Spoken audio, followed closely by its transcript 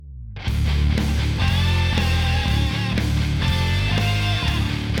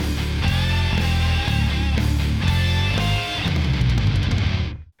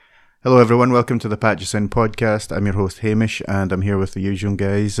Hello everyone, welcome to the Patch Us In podcast. I'm your host Hamish and I'm here with the usual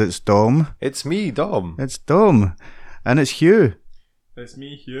guys. It's Dom. It's me, Dom. It's Dom. And it's Hugh. It's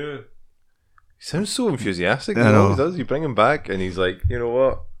me, Hugh. He sounds so enthusiastic. I know. He does. You bring him back and he's like, you know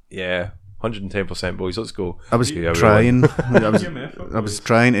what? Yeah, 110% boys, let's go. I was Yeah, trying. I I was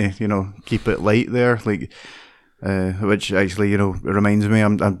trying to, keep it light there, which actually, it reminds me.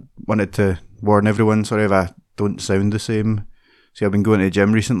 I wanted to warn everyone. Sorry if I don't sound the same. See, I've been going to the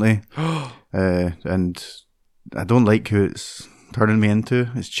gym recently, and I don't like who it's turning me into.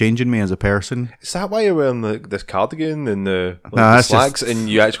 It's changing me as a person. Is that why you're wearing this cardigan and the that's slacks and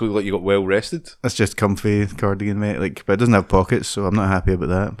you actually look like you got well rested? That's just comfy cardigan, mate. But it doesn't have pockets, so I'm not happy about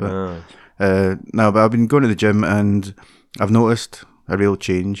that. But no, but I've been going to the gym and I've noticed a real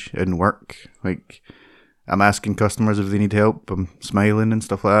change in work. Like, I'm asking customers if they need help. I'm smiling and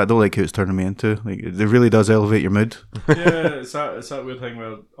stuff like that. I don't like who it's turning me into. Like, it really does elevate your mood. Yeah, it's that weird thing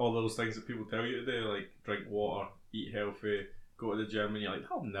where all those things that people tell you to do, like drink water, eat healthy, go to the gym, and you're like,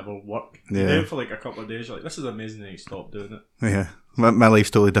 that'll never work. Yeah. You do it for like a couple of days, you're like, this is amazing, and you stop doing it. Yeah, my life's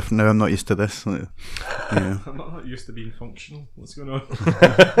totally different now. I'm not used to this. Yeah. I'm not used to being functional. What's going on?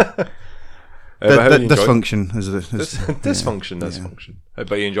 Dysfunction is dysfunction. Dysfunction.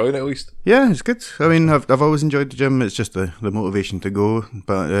 But you enjoying it at least? Yeah, it's good. I mean, I've always enjoyed the gym. It's just the motivation to go.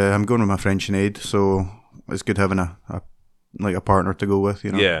 But I'm going with my friend Sinead, so it's good having a partner to go with.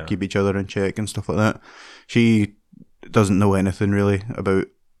 Yeah. Keep each other in check and stuff like that. She doesn't know anything really about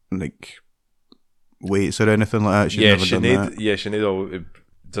like weights or anything like that. She's never done that. Sinead.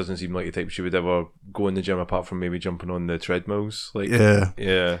 It doesn't seem like the type she would ever go in the gym apart from maybe jumping on the treadmills.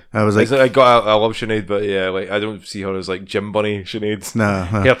 Yeah. I was like, I love Sinead, but yeah, I don't see her as like gym bunny Sinead. Nah.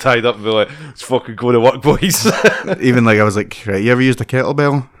 Hair tied up and be like, let's fucking go to work, boys. Even I was like, right, you ever used a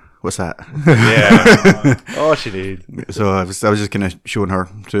kettlebell? What's that? Yeah. Oh, Sinead. So I was just kind of showing her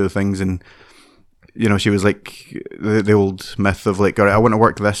two things, and she was like the old myth of like, all right, I want to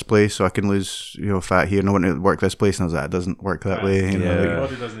work this place so I can lose fat here, and I want to work this place, and I was like, it doesn't work that way. Your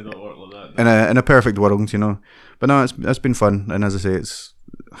body doesn't work like that. In a perfect world, But no, it's been fun, and as I say,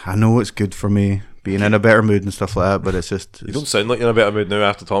 I know it's good for me being in a better mood and stuff like that, but it's just you don't sound like you're in a better mood now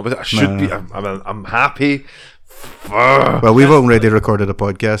after talking about it. I should be. I'm happy. Well, we've already recorded a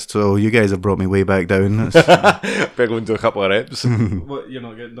podcast, so you guys have brought me way back down. Better go and do a couple of reps. What you're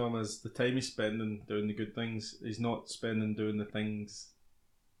not getting, Dom, is the time he's spending doing the good things, he's not spending doing the things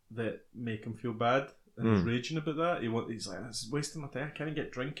that make him feel bad, and he's raging about that. He's like, this is wasting my time. I can't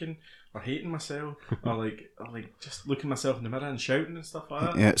get drinking or hating myself or like just looking myself in the mirror and shouting and stuff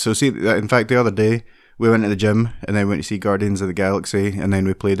like that. Yeah. So see, in fact, the other day we went to the gym and then went to see Guardians of the Galaxy, and then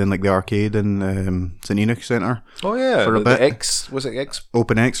we played in the arcade in St Enoch Centre. Oh yeah, for a bit. Was it X?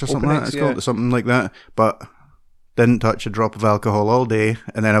 Open X or something like that it's called, something like that. But didn't touch a drop of alcohol all day.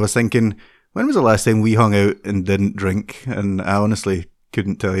 And then I was thinking, when was the last time we hung out and didn't drink? And I honestly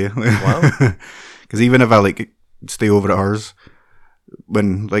couldn't tell you. Wow. Because even if I stay over at hers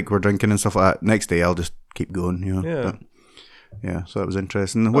when we're drinking and stuff like that, next day I'll just keep going. Yeah. But, yeah, so that was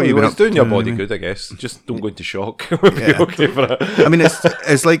interesting. It's doing your body good, I guess. Just don't go into shock. Would be okay for that. I mean,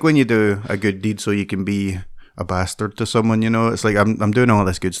 it's like when you do a good deed so you can be a bastard to someone. It's like I'm doing all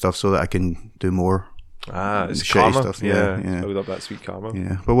this good stuff so that I can do more. It's shitty karma. Stuff. Yeah. Build up that sweet karma.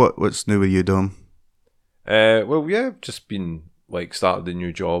 Yeah, but what's new with you, Dom? Just been started a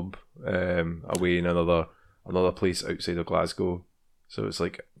new job away in another place outside of Glasgow. So it's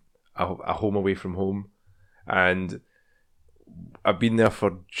like a home away from home, and I've been there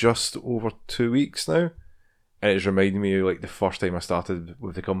for just over 2 weeks now, and it's reminding me of the first time I started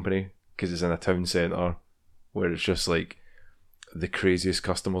with the company, because it's in a town centre where it's just the craziest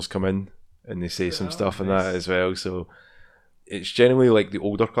customers come in and they say some stuff and that as well. So it's generally the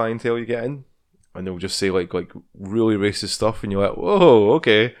older clientele you get in, and they'll just say really racist stuff, and you're like, whoa,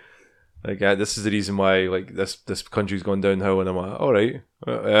 okay. This is the reason why this country's gone downhill, and I'm like, all right.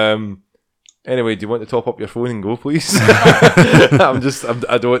 Anyway, do you want to top up your phone and go, please? I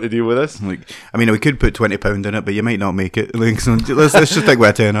don't want to deal with this. We could put £20 in it, but you might not make it. So let's just stick with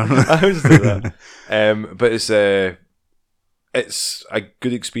a tenner. I would just do that. But it's a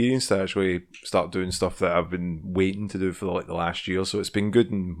good experience to actually start doing stuff that I've been waiting to do for the last year. So it's been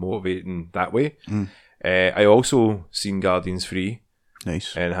good and motivating that way. I also seen Guardians 3.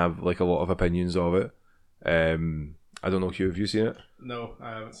 Nice. And have a lot of opinions of it. I don't know, Hugh, have you seen it? No,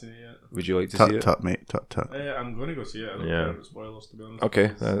 I haven't seen it yet. Would you like to see it? Tut, mate. Tut. I'm going to go see it. I don't care about spoilers, to be honest.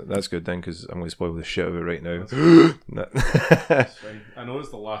 Okay, that's good then, because I'm going to spoil the shit of it right now. That's fine. I know it's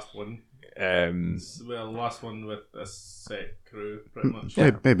the last one. The last one with a set crew, pretty much.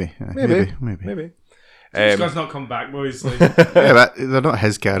 Maybe. This guy's not come back, boys. Like, Yeah, but they're not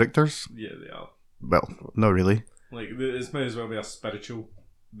his characters. yeah, they are. Well, not really. Like, this might as well be a spiritual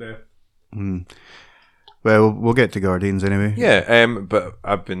death. Well, we'll get to Guardians anyway. Yeah, but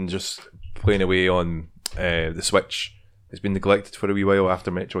I've been just playing away on the Switch. It's been neglected for a wee while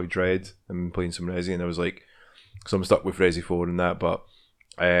after Metroid Dread. I'm playing some Resi, and I was like, so I'm stuck with Resi 4 and that. But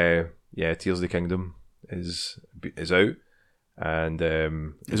yeah, Tears of the Kingdom is out, and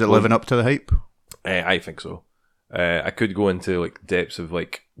Is it living up to the hype? I think so. I could go into like depths of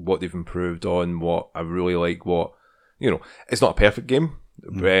like what they've improved on, what I really like, what it's not a perfect game.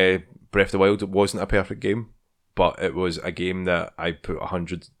 Breath of the Wild wasn't a perfect game, but it was a game that I put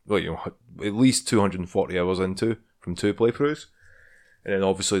 100, at least 240 hours into from 2 playthroughs, and then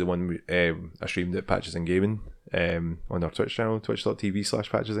obviously the one I streamed at Patches and Gaming on our Twitch channel,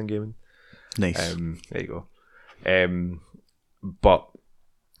 twitch.tv/Patches and Gaming. Nice. There you go. But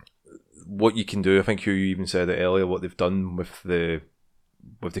what you can do, I think you even said it earlier, what they've done with the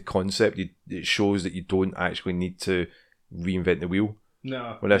concept, it shows that you don't actually need to reinvent the wheel.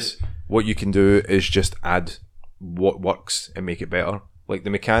 No. With this, what you can do is just add what works and make it better. Like the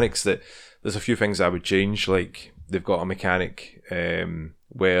mechanics, there's a few things I would change. Like they've got a mechanic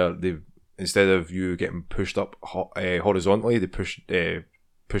where they've, instead of you getting pushed up horizontally, they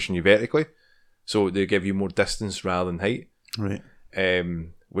pushing you vertically, so they give you more distance rather than height. Right.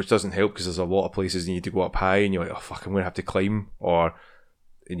 Which doesn't help because there's a lot of places you need to go up high, and you're like, oh fuck, I'm gonna have to climb,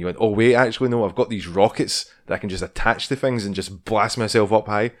 and you went, oh wait, actually no, I've got these rockets that I can just attach to things and just blast myself up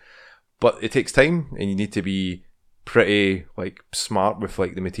high. But it takes time, and you need to be pretty like smart with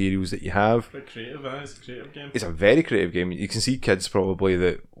like the materials that you have. Quite creative, it's a creative game. It's a very creative game. You can see kids probably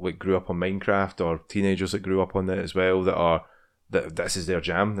that like grew up on Minecraft, or teenagers that grew up on it as well, that this is their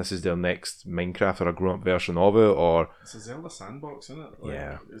jam, this is their next Minecraft or a grown up version of it, or It's a Zelda sandbox, isn't it? Like,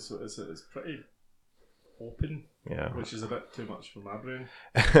 yeah. It's pretty open. Yeah. Which is a bit too much for my brain.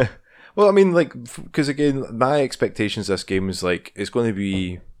 Well, I mean, like, because again, my expectations of this game is like it's going to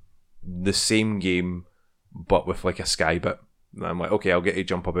be the same game, but with like a sky bit. And I'm like, okay, I'll get to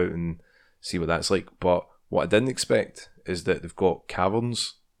jump about and see what that's like. But what I didn't expect is that they've got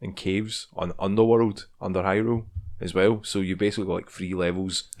caverns and caves on Underworld under Hyrule as well. So you basically got like 3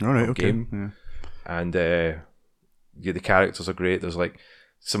 levels of game. Yeah. And the characters are great. There's like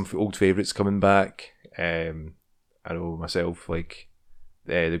some old favourites coming back. I know myself, like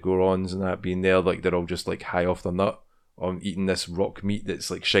the Gorons and that being there, like they're all just like high off their nut on eating this rock meat that's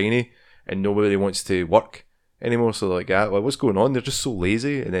like shiny, and nobody wants to work anymore. So like, what's going on? They're just so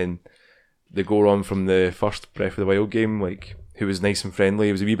lazy. And then the Goron from the first Breath of the Wild game, like who was nice and friendly,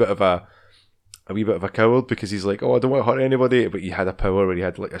 he was a wee bit of a coward because he's like, oh, I don't want to hurt anybody, but he had a power where he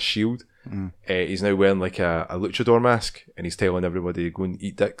had like a shield. He's now wearing like a luchador mask, and he's telling everybody to go and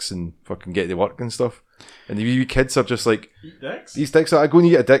eat dicks and fucking get to work and stuff. And the wee kids are just like, eat dicks? These dicks are, I go and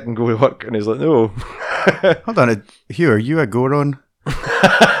eat a dick and go to work. And he's like, no. Hold on, Hugh, are you a Goron?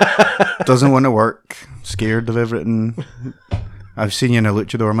 Doesn't want to work, scared of everything. I've seen you in a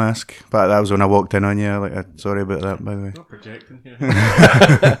luchador mask, but that was when I walked in on you. Like, sorry about that, by the way. Not projecting here.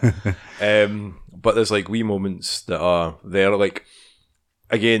 But there's like wee moments that are there. Like,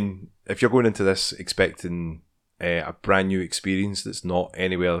 again, if you're going into this expecting a brand new experience that's not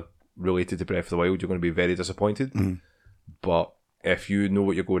anywhere related to Breath of the Wild, you're going to be very disappointed. But if you know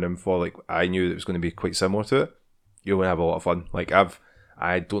what you're going in for, like I knew that it was going to be quite similar to it, you're going to have a lot of fun. Like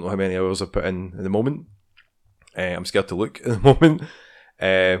I don't know how many hours I've put in at the moment. I'm scared to look at the moment.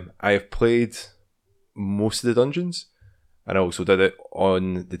 I have played most of the dungeons, and I also did it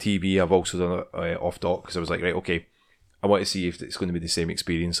on the TV. I've also done it off dock because I was like, right, okay, I want to see if it's going to be the same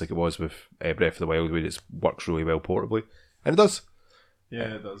experience like it was with Breath of the Wild, where it works really well portably, and it does.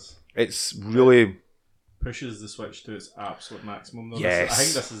 Yeah, it does. It's really pushes the Switch to its absolute maximum. Though. Yes. I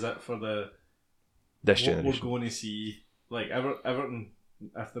think this is it for this what generation. We're going to see, like Everton.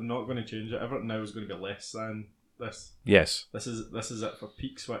 If they're not going to change it, Everton now is going to be less than this. Yes. This is it for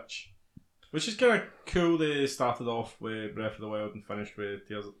peak Switch, which is kind of cool. They started off with Breath of the Wild and finished with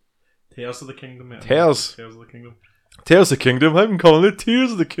Tears of the Kingdom. Mate. Tears of the Kingdom. Tears of the Kingdom. I'm calling it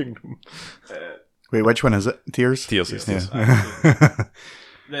Tears of the Kingdom. Wait, which one is it? Tears? Tears. Yeah.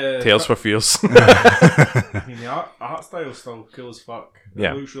 Tears for Fears. I mean, the art style's still cool as fuck.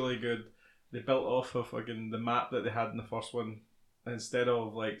 It looks really good. They built off of fucking the map that they had in the first one instead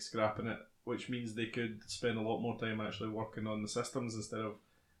of like scrapping it, which means they could spend a lot more time actually working on the systems instead of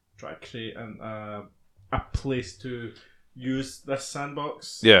trying to create a place to use this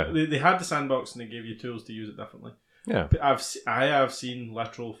sandbox. Yeah. They had the sandbox and they gave you tools to use it differently. Yeah. I have seen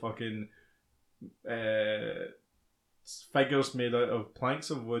literal fucking figures made out of planks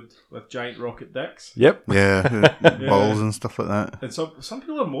of wood with giant rocket dicks. Yep. Yeah, balls and stuff like that. And some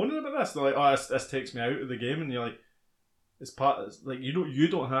people are moaning about this. They're like, "Oh, this takes me out of the game," and you're like, "It's like you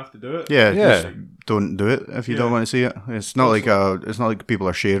don't have to do it." Yeah, Yeah. just don't do it if you don't Yeah. want to see it. It's not it's not like people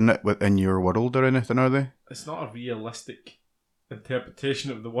are sharing it within your world or anything, are they? It's not a realistic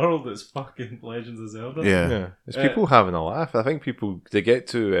interpretation of the world. It's fucking Legends of Zelda. Yeah. It's people having a laugh. I think people, they get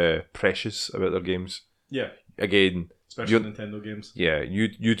too precious about their games. Yeah. Again, Especially Nintendo games. yeah,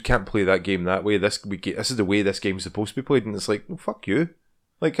 you can't play that game that way. This is the way this game's supposed to be played, and it's like, well, fuck you.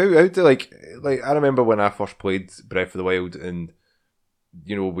 Like how do like I remember when I first played Breath of the Wild, and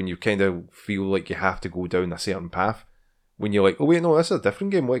you know, when you kind of feel like you have to go down a certain path, when you're like, oh wait, no, this is a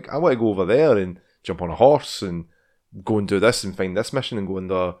different game. Like I want to go over there and jump on a horse and go and do this and find this mission and go in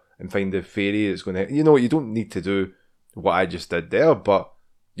there and find the fairy that's going to, you know, you don't need to do what I just did there, but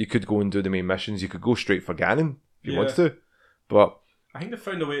you could go and do the main missions. You could go straight for Ganon if you wanted to, but I think they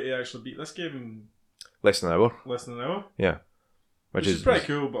found a way to actually beat this game in less than an hour. less than an hour. Yeah, Which is pretty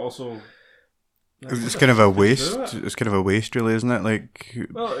cool, but also It's kind of a waste. It's kind of a waste, really, isn't it? Like,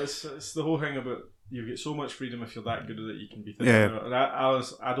 well, it's the whole thing about you get so much freedom if you're that good at it. You can be Yeah. And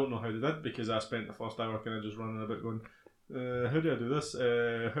I don't know how they did, because I spent the first hour kind of just running about going, how do I do this?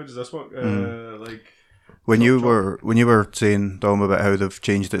 How does this work? Like when you were saying, Dom, about how they've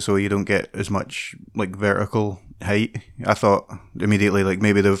changed it so you don't get as much like vertical height, I thought immediately like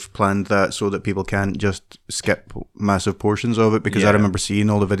maybe they've planned that so that people can't just skip massive portions of it, because I remember seeing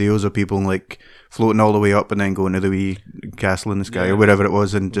all the videos of people like floating all the way up and then going to the wee castle in the sky or wherever it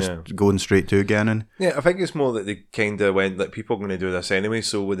was and just going straight to Ganon. Yeah, I think it's more that they kind of went, like, people are going to do this anyway,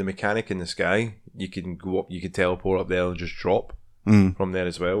 so with the mechanic in the sky, you can go up, you can teleport up there and just drop from there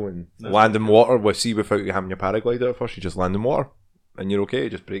as well, and land in water. Without you having your paraglider at first, you just land in water and you're okay. It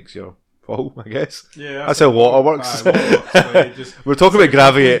just breaks your fall, I guess. Yeah, that's how water works. We're talking about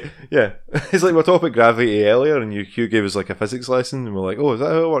gravity. Yeah, it's like we were talking about gravity earlier, and Hugh gave us like a physics lesson, and we're like, "Oh, is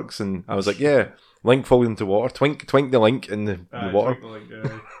that how it works?" And I was like, "Yeah, Link falls into water. Twink the Link in the water.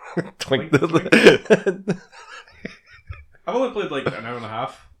 Twink the." I've only played like an hour and a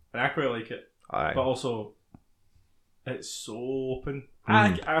half, and I quite like it. Aye. But also, it's so open.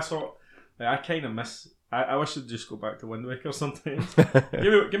 I kind of miss. I wish I'd just go back to Wind Waker sometimes.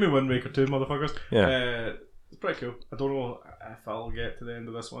 give me Wind Waker 2, motherfuckers. Yeah. It's pretty cool. I don't know if I'll get to the end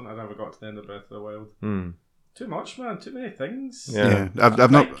of this one. I never got to the end of Breath of the Wild. Too much, man. Too many things. Yeah.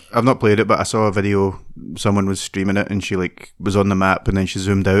 I've not played it, but I saw a video. Someone was streaming it, and she like was on the map, and then she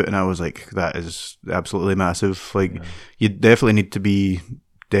zoomed out, and I was like, "That is absolutely massive." Like, you definitely need to be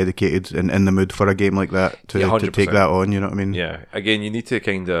dedicated and in the mood for a game like that to take that on. You know what I mean? Yeah. Again, you need to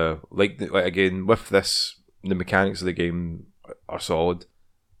kind of like again with this, the mechanics of the game are solid.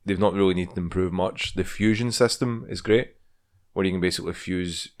 They've not really needed to improve much. The fusion system is great, where you can basically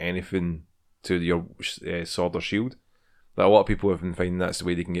fuse anything to your sword or shield. That a lot of people have been finding that's the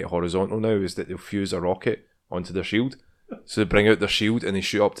way they can get horizontal now, is that they'll fuse a rocket onto their shield. So they bring out their shield and they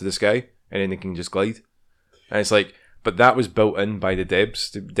shoot up to the sky, and then they can just glide. And it's like, but that was built in by the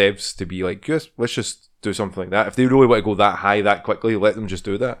devs to be like, yes, let's just do something like that. If they really want to go that high that quickly, let them just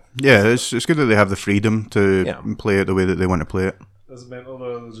do that. Yeah, it's good that they have the freedom to play it the way that they want to play it. That's mental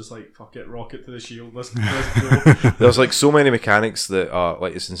though. They're just like, fuck it, rocket to the shield. Let's go. There's like so many mechanics that are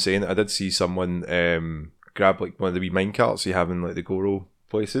like, it's insane. I did see someone grab like one of the wee minecarts you have in like the Goro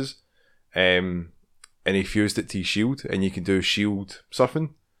places, and he fused it to his shield, and you can do shield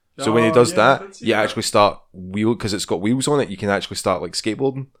surfing. So when he does that, you actually start because it's got wheels on it, you can actually start like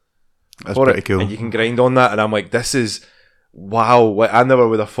skateboarding. That's pretty cool. And you can grind on that, and I'm like, this is wow, like, I never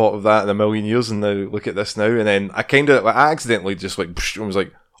would have thought of that in a million years, and now look at this now. And then I kind of I accidentally just like I was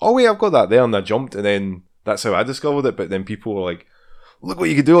like, oh wait, I've got that there, and I jumped, and then that's how I discovered it. But then people were like, look what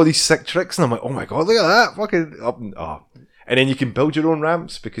you can do, all these sick tricks, and I'm like, oh my god, look at that, fucking up and And then you can build your own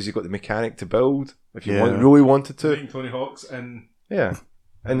ramps because you've got the mechanic to build if you really wanted to. Tony Hawk's and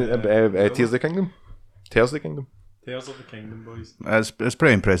Tears of the Kingdom. Tales of the Kingdom, boys. It's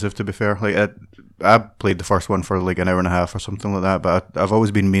pretty impressive, to be fair. Like I played the first one for like an hour and a half or something like that, but I've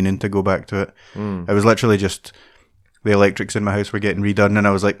always been meaning to go back to it. It was literally just the electrics in my house were getting redone, and I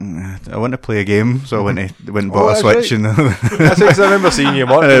was like, I want to play a game, so I went and bought a Switch. Right. And that's because I remember seeing you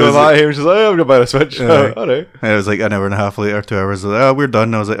mark on that here, and she's like, oh, I'm going to buy a Switch. All right. And it was like an hour and a half later, 2 hours, like, oh, we're done.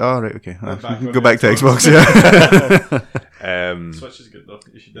 And I was like, oh, right, okay. Go back to Xbox, yeah. Switch is good, though.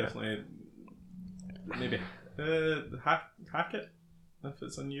 You should definitely maybe hack it if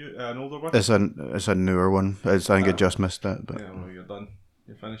it's an older one. It's a newer one. I think I just missed that. But yeah, well, you're done.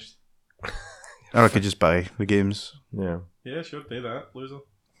 You're finished. Or I could just buy the games. Yeah. Yeah, sure, do that, loser.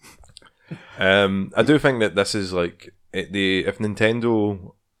 I do think that this is like if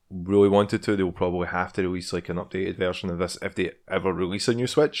Nintendo really wanted to, they'll probably have to release like an updated version of this if they ever release a new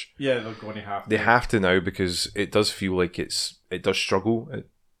Switch. Yeah, they're going to have to. They have to now because it does feel like it does struggle.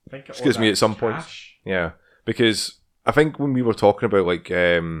 Excuse me, at some point. Yeah, because I think when we were talking about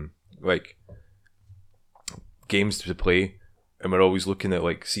like games to play, and we're always looking at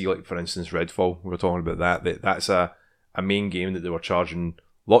like for instance Redfall, we were talking about that's a main game that they were charging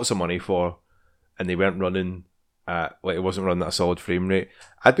lots of money for, and they weren't running at it wasn't running at a solid frame rate.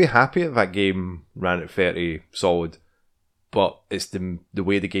 I'd be happy if that game ran at 30 solid, but it's the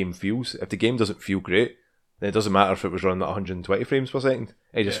way the game feels. If the game doesn't feel great, then it doesn't matter if it was running at 120 frames per second.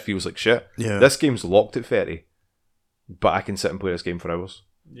 It just feels like shit. Yeah. This game's locked at 30, but I can sit and play this game for hours.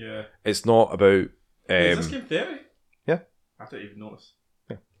 Yeah. It's not about... Is this game 30? Yeah. I didn't even notice.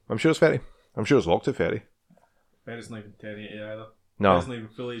 Yeah. I'm sure it's 30. I'm sure it's locked at 30. Bet it's not even 1080 either. No. It's not even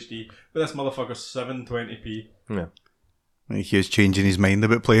full HD. But this motherfucker's 720p. Yeah. Hugh's changing his mind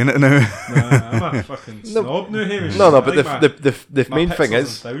about playing it now. Nah, I'm a fucking snob now, Hamish. No, but the main thing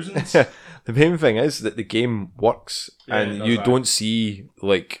is... the main thing is that the game works, and you don't see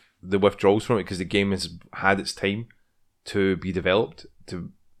like the withdrawals from it because the game has had its time to be developed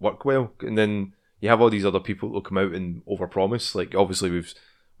to work well, and then you have all these other people who come out and overpromise. Like obviously we've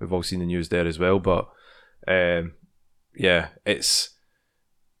all seen the news there as well, but yeah, it's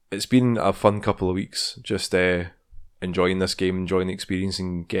been a fun couple of weeks just enjoying this game, enjoying the experience,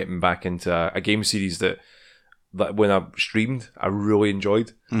 and getting back into a game series that when I streamed, I really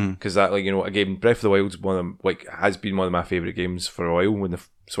enjoyed, because that, like, you know, again, Breath of the Wild's has been one of my favourite games for a while when the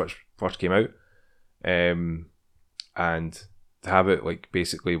Switch first came out, and to have it like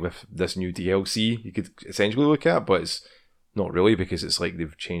basically with this new DLC, you could essentially look at, but it's not really because it's like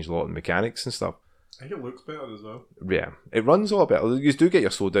they've changed a lot of mechanics and stuff. I think it looks better as well. Yeah, it runs a lot better. You do get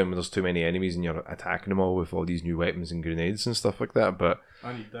your slowdown when there's too many enemies and you're attacking them all with all these new weapons and grenades and stuff like that, but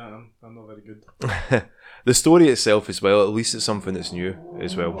I need that. I'm not very good. The story itself as well, at least it's something that's new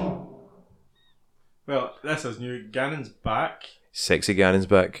as well. Well, this is new. Ganon's back. Sexy Ganon's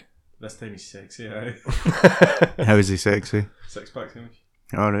back. This time he's sexy, aye. How is he sexy? 6-pack Hamish.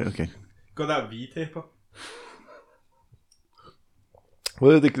 Alright, okay. Got that V-taper.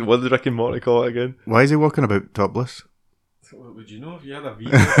 What did Rick and Morty call it again? Why is he walking about topless? What would you know if you had a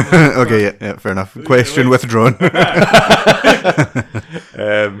V-taper? Okay, yeah, fair enough. Question withdrawn.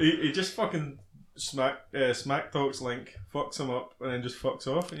 He just fucking smack talks Link, fucks him up, and then just fucks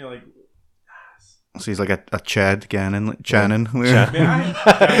off, and you're like, So he's like a Chad Gannon, like Channon.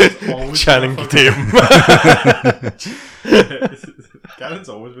 Channing Tatum. Ganon's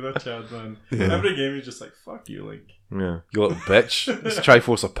always been a Chad, man. Yeah. Every game he's just like, fuck you, Link. Yeah, you little bitch. It's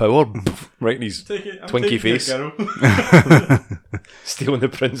Triforce of Power. Right in his Twinkie face. Stealing the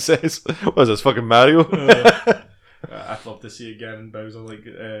princess. What is this, fucking Mario? I'd love to see again in Bowser like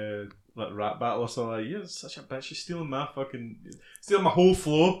rap battle or something. Like, you're such a bitch. You're stealing my whole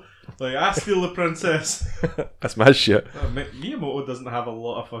flow. Like, I steal the princess. That's my shit. Miyamoto doesn't have a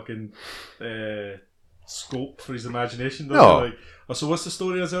lot of fucking scope for his imagination, does No. he? Like, so what's the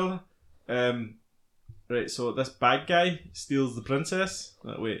story of Zelda? Right, so this bad guy steals the princess.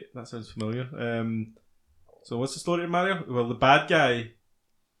 Wait, that sounds familiar. So what's the story of Mario? Well, the bad guy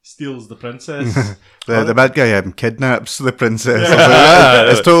steals the princess. the bad guy kidnaps the princess.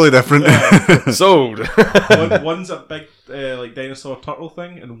 Yeah. It's totally different. Sold. One's a big like dinosaur turtle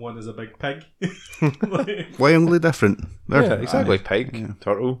thing, and one is a big pig. Like, Why only different? Yeah, exactly. Pig,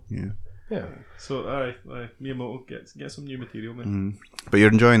 turtle. Yeah. So, Miyamoto, get some new material, man. But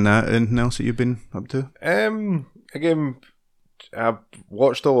you're enjoying that. Anything else that you've been up to? Again, I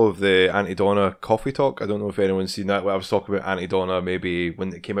watched all of the Auntie Donna coffee talk. I don't know if anyone's seen that. I was talking about Auntie Donna maybe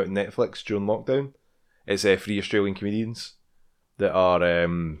when it came out on Netflix during lockdown. It's 3 Australian comedians that are...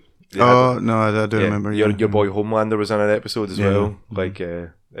 No, I do remember. Your boy Homelander was in an episode as well. Like,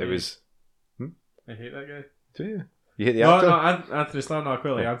 it was... I hate that guy. Do you? You hate the actor? No, Anthony Starr. No, I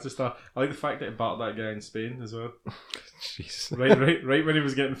quite like Anthony Starr. I like the fact that he battled that guy in Spain as well. Jeez. Right when he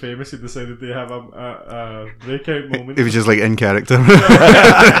was getting famous, he decided to have a breakout moment. He was just like in character.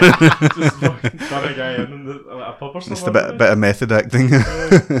 Just fucking turn a guy in a pub or something. Just a bit of method acting.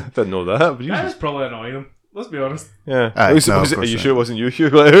 Didn't know that. But That was probably annoying him. Let's be honest. Yeah. Aye, Are you no, sure it wasn't you, Hugh?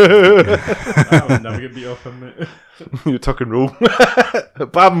 I would never get beat up him, mate. You tuck and roll.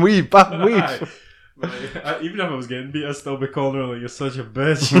 Bab and weave. Aye. Like, even if I was getting beat, I'd still be calling her like, you're such a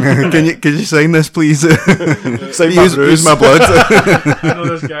bitch. Can you sign this, please? Sign my use my blood. I know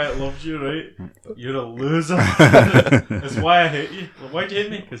this guy that loves you, right? You're a loser. That's why I hate you. Well, why'd you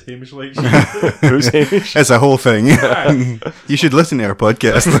hate me? Because Hamish likes you. Who's Hamish? It's a whole thing. You should listen to our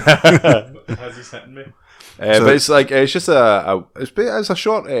podcast. As he's hitting me. But it's like it's just it's a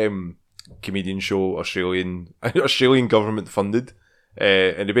short comedian show, Australian government funded,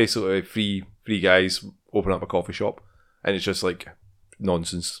 and they basically three guys open up a coffee shop, and it's just like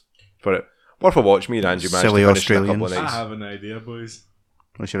nonsense for it. Worth a watch. Me and Andrew managed Silly to finish it in a couple of Australians. I nights. have an idea, boys.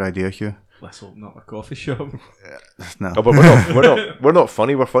 What's your idea, Hugh? Let's open up a coffee shop. No. Oh, but we're not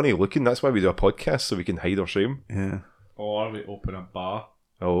funny. We're funny looking. That's why we do a podcast, so we can hide our shame. Yeah. Or we open a bar.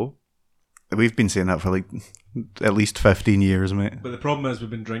 Oh, We've been saying that for like at least 15 years, mate. But the problem is we've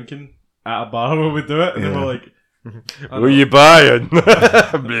been drinking at a bar when we do it, and then we're like, what are you buying?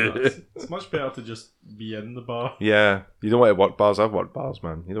 it's much better to just be in the bar. Yeah, you don't want to work bars. I've worked bars,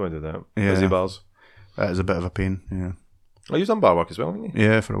 man. You don't want to do that. Yeah. Busy bars. That is a bit of a pain, yeah. Oh, you've done bar work as well, haven't you?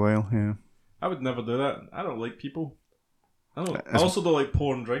 Yeah, for a while, yeah. I would never do that. I don't like people. I also don't like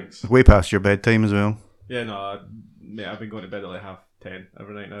pouring drinks. Way past your bedtime as well. Yeah, no, mate, I've been going to bed at like 10:30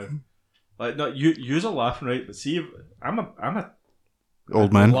 every night now. Like, no, you're laughing, right? But see, if I'm a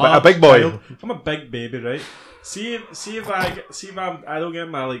Old man. large A big boy. child. I'm a big baby, right? See if I don't get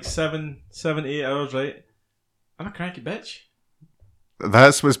my like 7-8 hours, right? I'm a cranky bitch.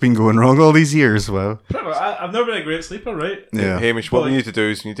 That's what's been going wrong all these years, well. I've never been a great sleeper, right? Yeah. Hamish, what But we need to do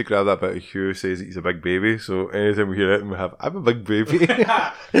is we need to grab that bit of Hugh says that he's a big baby. So anytime we hear it, and we have, I'm a big baby.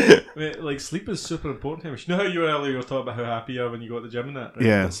 Mate, like sleep is super important, Hamish. You know how you earlier were talking about how happy you are when you go to the gym and that, right?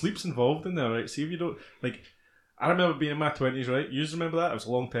 Yeah. But sleep's involved in there, right? See if you don't like. I remember being in my 20s, right? You remember that? It was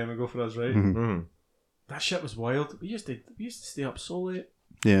a long time ago for us, right? Mhm. That shit was wild. We used to stay up so late.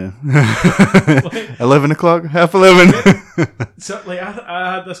 Yeah. 11 o'clock, half 11. So, like,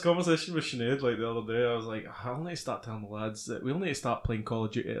 I had this conversation with Sinead, like, the other day. I was like, I'll need to start telling the lads that we'll need to start playing Call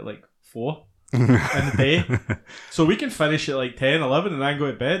of Duty at, like, 4 in the day. So we can finish at, like, 10, 11 and then go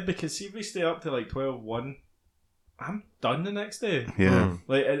to bed. Because, see, if we stay up to, like, 12, 1, I'm done the next day. Yeah.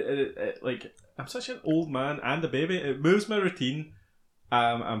 Like, like, I'm such an old man and a baby. It moves my routine.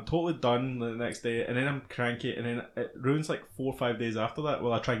 I'm totally done the next day, and then I'm cranky, and then it ruins like 4 or 5 days after that.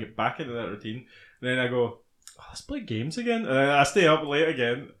 Well, I try and get back into that routine, and then I go, let's play games again, and then I stay up late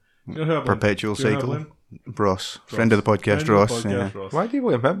again. You know who I blame? Perpetual Do you know who I cycle. blame? Ross. Friend of the podcast, Friend of Ross. the Yeah. podcast, Ross. Why do you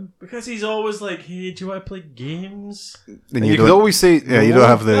blame him? Because he's always like, hey, do you want to play games? And You could don't, always say, yeah, you no. don't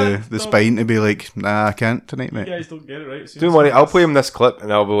have the No. spine to be like, nah, I can't tonight, You mate. guys don't get it right. Don't worry, I'll play him this clip,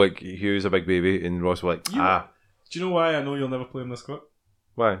 and I'll be like, Hugh's a big baby, and Ross will be like, Do you know why I know you'll never play him this clip?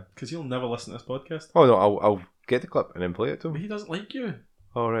 why? Because he'll never listen to this podcast. Oh no, I'll get the clip and then play it to But him. he doesn't like you.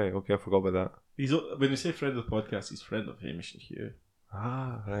 Oh right, okay, I forgot about that. He's when you say friend of the podcast, he's friend of Hamish and Hugh.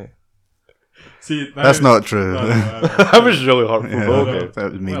 Ah, right. See, That's not true. That was really hurtful. Yeah, but okay.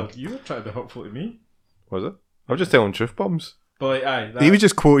 that was mean. Well, you were trying to be helpful to me. Was it? I was just telling truth bombs. But like, aye, He was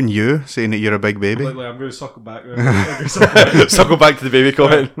just quoting you, saying that you're a big baby. like, I'm going to suckle back. I'm gonna suckle back. Circle back to the baby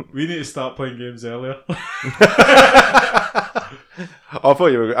comment. We need to start playing games earlier. I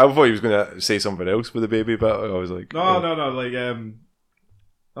thought he was going to say something else with the baby, but I was like, No. Like,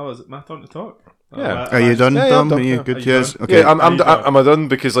 oh, is it my turn to talk? Yeah. Are you done, Yeah, Dom? I'm done, Are you yeah. good? Are you Yes. done? Okay. Yeah, I'm Are you done? am I done?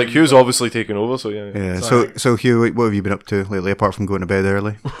 Because like Hugh's obviously taken over, so yeah. Yeah. Sorry. So Hugh, what have you been up to lately, apart from going to bed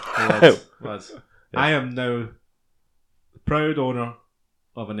early? Lads, I am now the proud owner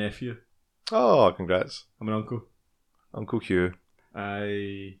of a nephew. Oh, congrats, I'm an uncle. Uncle Hugh.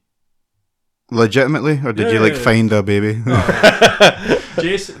 I Legitimately, or did you like Yeah. find a baby?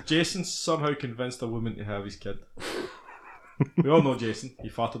 Jason somehow convinced a woman to have his kid. We all know Jason. He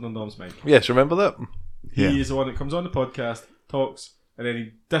farted on Dom's mic. Yes, remember that? Yeah. He is the one that comes on the podcast, talks, and then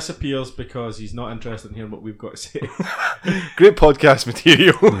he disappears because he's not interested in hearing what we've got to say. Great podcast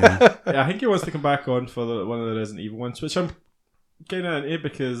material. Yeah. Yeah, I think he wants to come back on for one of the Resident Evil ones, which I'm kind of into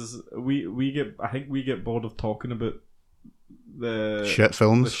because we get bored of talking about the Shit the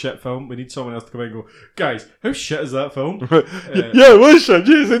films. shit film. We need someone else to come in and go, guys, how shit is that film? Yeah, what's that,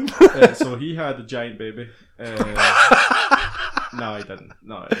 Jason? So he had a giant baby. No, he didn't.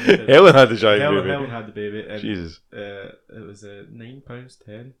 No, he didn't. Helen had the giant baby. Helen had the baby. And, Jesus, it was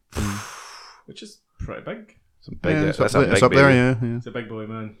 £9.10, which is pretty big. it's a big. Yeah, That's a big it's up baby. there, yeah. It's a big boy,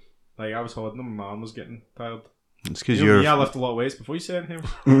 man. Like, I was holding him, my arm was getting tired. It's because You know, you're me, I lift a lot of weights before you sent him.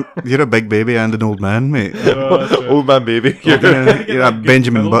 you're a big baby and an old man, mate. Old man baby. You're a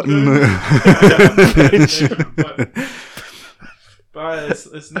Benjamin Button. But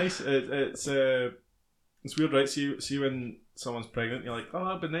it's nice. It's weird, right? See someone's pregnant, you're like, oh,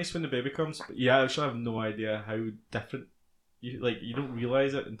 that'd be nice when the baby comes. But you actually have no idea how different. You don't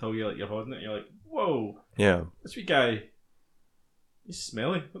realise it until you're holding it. You're like, whoa, Yeah. this wee guy, he's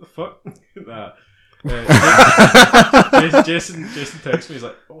smelly. What the fuck? Nah. Jason texts me. He's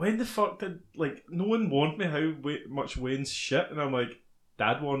like, when the fuck did no one warned me how much Wayne's shit? And I'm like,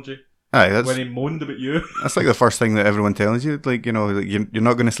 Dad warned you Aye, when he moaned about you. that's like the first thing that everyone tells you. Like, you know, like you're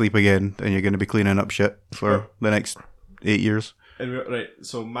not going to sleep again, and you're going to be cleaning up shit for the next 8 years. Right,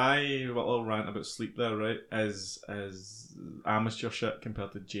 so my little rant about sleep there, right, is amateur shit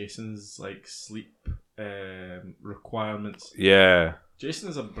compared to Jason's sleep requirements. Yeah. Jason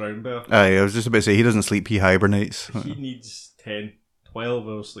is a brown bear. Aye, I was just about to say, he doesn't sleep, he hibernates. He needs 10, 12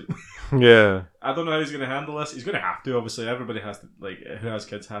 hours sleep. Yeah. I don't know how he's going to handle this. He's going to have to, obviously. Everybody has to, who has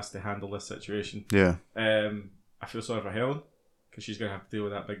kids has to handle this situation. Yeah. I feel sorry for Helen, because she's going to have to deal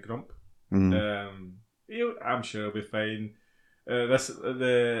with that big grump. Mm. I'm sure it'll be fine.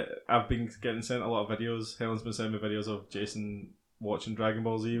 I've been getting sent a lot of videos. Helen's been sending me videos of Jason watching Dragon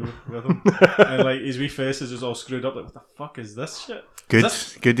Ball Z with him, and his wee face is just all screwed up. Like, what the fuck is this shit? Good.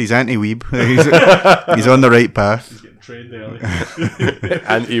 He's anti-weeb. He's on the right path. He's getting trained early.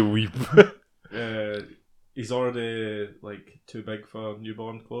 Anti-weep. He's already too big for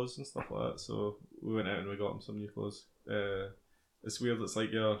newborn clothes and stuff like that. So we went out and we got him some new clothes. It's weird. It's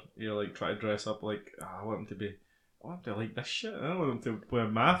like you're trying to dress up I want him to be. I want him to like this shit. I don't want him to wear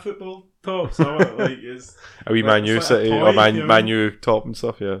my football tops. I want it's a wee Man U City or Man U top and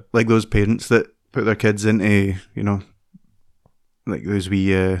stuff. Yeah, like those parents that put their kids into those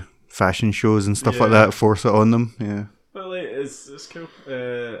wee fashion shows and stuff like that. Force it on them. Yeah, but it's cool.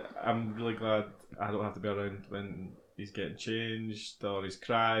 I'm really glad I don't have to be around when he's getting changed or he's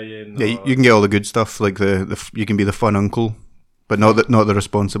crying. Yeah, you can get all the good stuff. Like you can be the fun uncle, but not the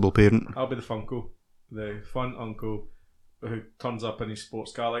responsible parent. I'll be the Funko. The fun uncle who turns up in his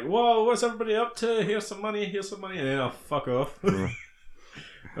sports car whoa, what's everybody up to? Here's some money, and then I'll fuck off.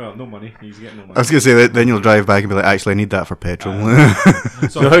 Oh, no money. He's getting no money. I was going to say that then you'll drive back and be like, actually I need that for petrol.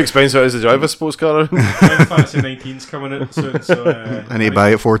 So how expensive it is to drive a sports car? Final Fantasy 19's coming out soon, so I need to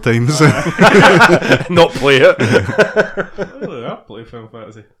buy it 4 times. Not play it. I'll play Final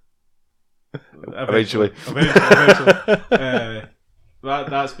Fantasy. Eventually.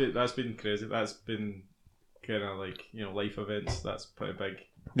 That's been crazy. That's been kind of life events. That's pretty big.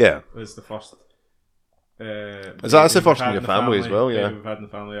 Yeah, it's the first. That's the first in your family as well. Yeah, we've had in the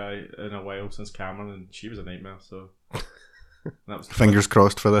family in a while since Cameron, and she was a nightmare. So that was fingers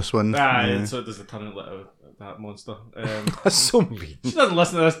crossed for this one. So there's a ton of that monster. That's so mean. She doesn't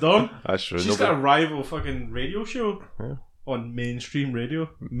listen to this, Dawn. That's true. She's got a rival fucking radio show on mainstream radio.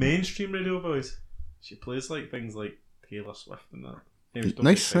 Mm-hmm. Mainstream radio, boys. She plays things like Taylor Swift and that.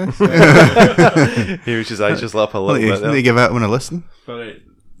 Nice. He was just eyes just up a little bit. They give that one a listen. But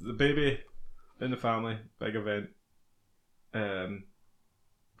the baby in the family, big event. Bigger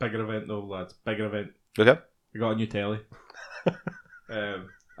event though, lads. Bigger event. Okay. We got a new telly.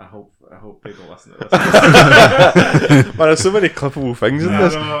 I hope people listen to this. Man, there's so many clippable things in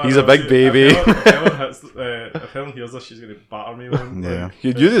this. He's a big baby. If Helen hears this, she's going to batter me. Man. Yeah.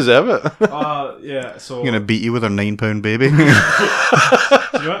 You deserve it. Yeah, so... I'm going to beat you with her 9-pound baby.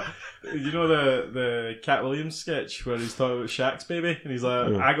 You know the Cat Williams sketch where he's talking about Shaq's baby? And he's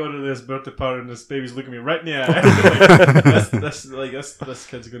like, I go to this birthday party and this baby's looking me right in the eye. This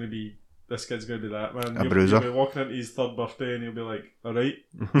kid's going to be... This kid's going to be that, man. You'll be walking into his 3rd birthday and he'll be like, alright.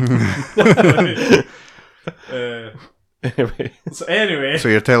 Anyway. So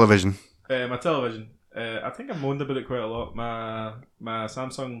your television. My television. I think I moaned about it quite a lot. My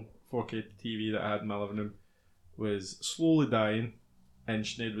Samsung 4K TV that I had in my living room was slowly dying, and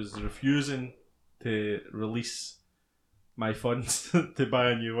Sinead was refusing to release my funds to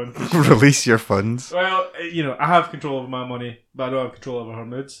buy a new one. Release your funds. Well, I have control over my money, but I don't have control over her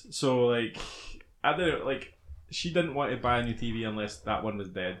moods. So, I didn't, she didn't want to buy a new TV unless that one was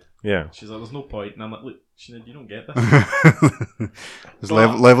dead. Yeah. She's like, there's no point. And I'm like, look, Sinead, you don't get this. There's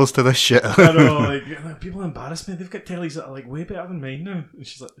levels to this shit. I know, people embarrass me. They've got tellies that are, way better than mine now. And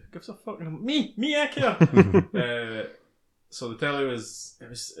she's like, who gives a fuck? And I'm like, me, I care. So the telly was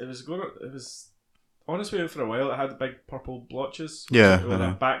on its way out for a while. It had big purple blotches. Yeah. With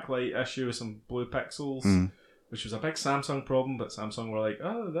a backlight issue with some blue pixels, which was a big Samsung problem, but Samsung were like,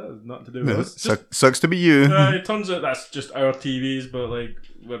 oh, that has nothing to do with us. Sucks to be you. It turns out that's just our TVs, but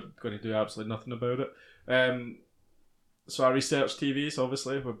we're going to do absolutely nothing about it. So I researched TVs,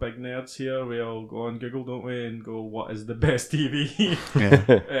 obviously. We're big nerds here. We all go on Google, don't we, and go, what is the best TV?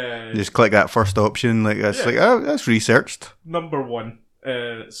 Yeah. Just click that first option. That's researched. Number 1.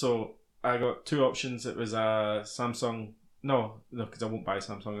 So I got 2 options. It was a Samsung No, because I won't buy a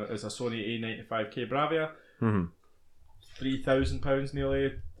Samsung. It's a Sony A95K Bravia. Mm-hmm. £3,000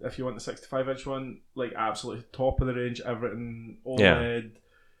 nearly if you want the 65-inch one. Like, absolutely top of the range, everything, OLED,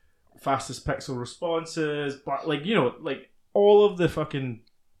 fastest pixel responses, but like, you know, like all of the fucking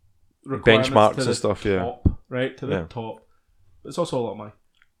requirements Benchmarks to the and stuff, top, right? To the Yeah. top. It's also a lot of money.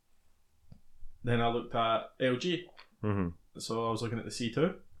 Then I looked at LG. Mm-hmm. So I was looking at the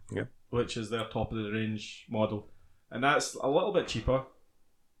C2, Yeah. which is their top of the range model, and that's a little bit cheaper,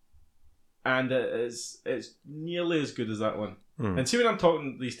 and it's nearly as good as that one. Mm. And see, when I'm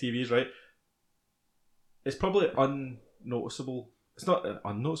talking these TVs, right, it's probably unnoticeable. It's not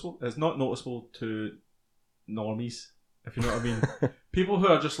unnoticeable. It's not noticeable to normies, if you know what I mean. People who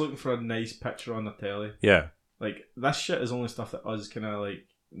are just looking for a nice picture on the telly. Yeah. Like, this shit is only stuff that us kind of like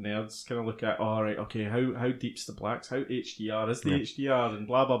nerds kind of look at. Oh, right, okay, how deep's the blacks? How HDR is the HDR? And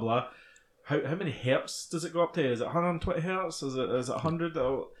blah blah blah. How many hertz does it go up to? Is it 120 hertz? Is it 100?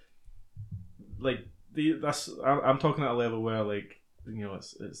 Like, I'm talking at a level where, like, you know,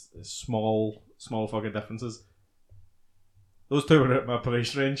 it's small fucking differences. Those two were at my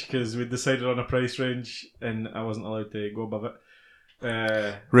price range because we decided on a price range and I wasn't allowed to go above it.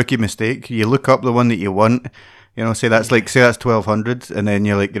 Rookie mistake. You look up the one that you want. You know, say that's 1,200, and then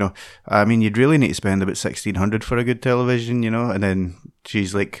you're like, you know, I mean, you'd really need to spend about 1,600 for a good television, you know. And then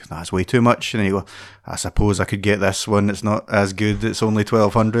she's like, that's way too much. And then you go, I suppose I could get this one. It's not as good. It's only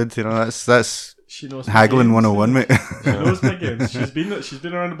 1,200. You know, that's she knows haggling 101, mate. She knows my games. She's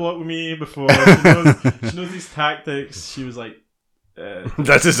been around the block with me before. She knows these tactics. She was like,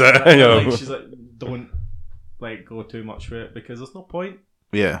 that is it. like, she's like, don't like go too much with it because there's no point.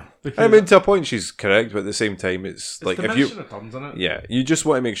 Yeah. I mean, to a point, she's correct, but at the same time, it's like if you, returns on it. yeah, you just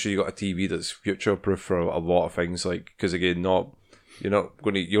want to make sure you got a TV that's future proof for a lot of things. Like, because again, you're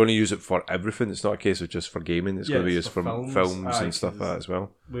only use it for everything. It's not a case of just for gaming. It's going to be used for films and stuff like that as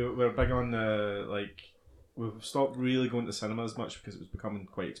well. We're big on we've stopped really going to cinema as much because it was becoming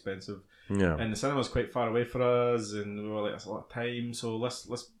quite expensive. Yeah, and the cinema's quite far away for us, and we were like, that's a lot of time. So let's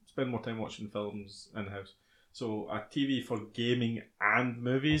spend more time watching films in the house. So a TV for gaming and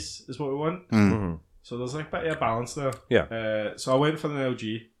movies is what we want. Mm-hmm. So there's like a bit of a balance there. Yeah. So I went for the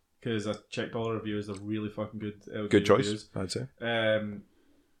LG because I checked all the reviews. They're really fucking good LG Good choice, reviews. I'd say.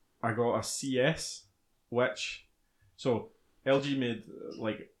 I got a CS, which... So LG made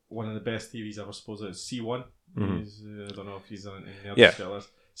like one of the best TVs ever, suppose it's C1. Mm-hmm. I don't know if he's on any other shit list.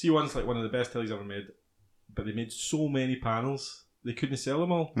 C1's like one of the best TVs ever made, but they made so many panels. They couldn't sell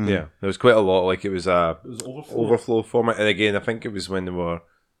them all. Yeah, there was quite a lot. Like, it was overflow format, and again, I think it was when they were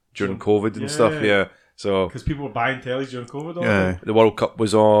during COVID and stuff. Yeah, so because people were buying tellies during COVID. Yeah, the World Cup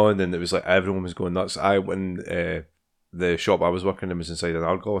was on, and it was like everyone was going nuts. When the shop I was working in was inside an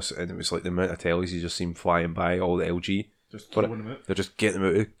Argos, and it was like the amount of tellies you just seen flying by, all the LG. Just throwing them out. They're just getting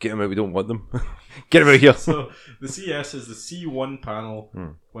them out. Get them out. We don't want them. Get them out of here. So the CS is the C1 panel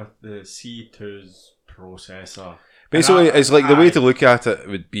with the C2's processor. Basically, it's like the way to look at it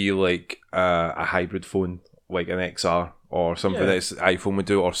would be like a hybrid phone, like an XR or something that iPhone would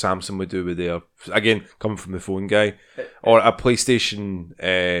do or Samsung would do with their, again, coming from the phone guy, or a PlayStation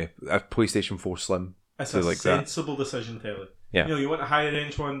 4 Slim. It's a sensible decision, Taylor. Yeah. You know, you want a higher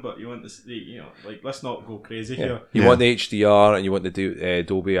range one, but you want this, like, let's not go crazy here. You want the HDR and you want the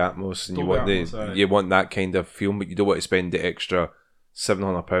Dolby Atmos and you want that kind of film, but you don't want to spend the extra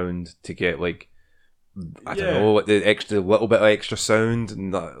 £700 to get like, I don't know, like the extra little bit of extra sound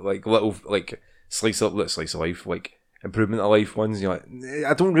and that, like little like slice of life, like improvement of life ones. You're like,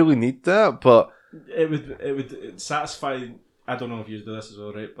 I don't really need that, but it would satisfy. I don't know if you do this as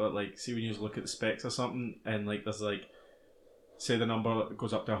well, right? But like, see when you look at the specs or something, and like there's like, say the number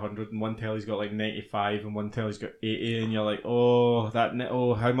goes up to 100, and one telly's got like 95, and one telly's got 80, and you're like,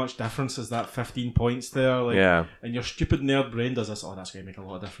 how much difference is that? 15 points there, like, and your stupid nerd brain does this. Oh, that's going to make a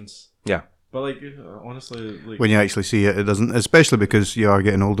lot of difference. Yeah. But like, honestly, like, when you actually see it, it doesn't. Especially because you are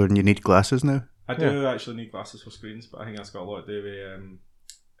getting older and you need glasses now. I do actually need glasses for screens, but I think that's got a lot to do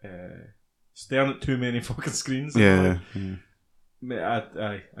with staring at too many fucking screens. Yeah.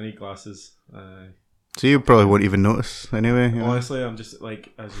 I need glasses. So you probably won't even notice anyway. You know? Honestly, I'm just like,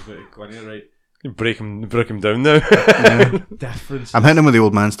 as you've got to go in here, right? You break him down now. Difference. I'm hitting him with the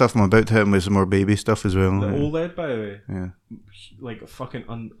old man stuff. I'm about to hit him with some more baby stuff as well. The OLED, by the way. Yeah. Like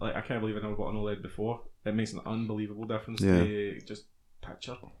fucking like, I can't believe I never bought an OLED before. It makes an unbelievable difference to just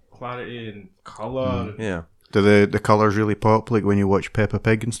picture clarity and colour. Yeah. Do the colours really pop, like when you watch Peppa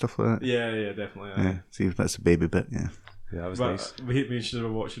Pig and stuff like that? Yeah, definitely. Yeah. See, that's a baby bit. Yeah. Yeah, that was but nice. We mentioned we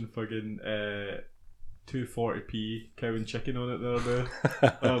were watching fucking 240p cow and chicken on it the other day.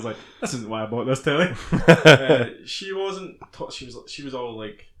 And I was like, this isn't why I bought this telly. She wasn't. She was all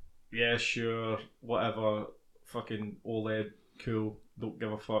like, yeah, sure, whatever, fucking OLED, cool, don't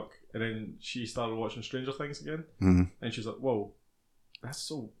give a fuck. And then she started watching Stranger Things again, and she's like, whoa, that's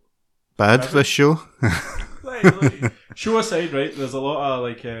so bad, this show. like, show aside, right? There's a lot of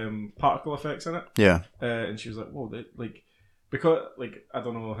like particle effects in it. Yeah. And she was like, "Whoa, like because like I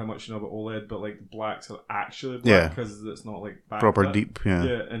don't know how much you know about OLED, but like the blacks are actually black because it's not like proper backlit. deep." Yeah.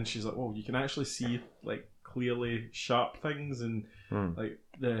 Yeah, and she's like, "Whoa, you can actually see like clearly sharp things, and like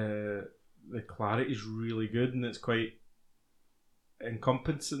the clarity is really good, and it's quite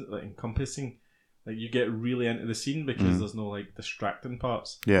encompassing. Like you get really into the scene because there's no like distracting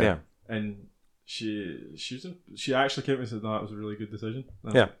parts. Yeah. And she actually came and said, "No, that was a really good decision."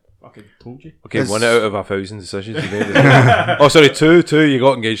 And I was like, fucking told you. Okay, 1 out of 1,000 decisions you made. Oh, sorry, two. You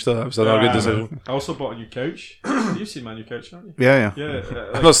got engaged to that. That was another good decision. I also bought a new couch. You've seen my new couch, haven't you? Yeah.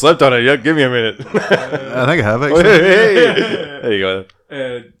 Yeah. I've not slept on it yet. Give me a minute. I think I have actually. There you go.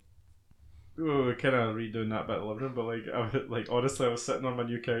 We're kind of redoing that bit of the living room, but honestly, I was sitting on my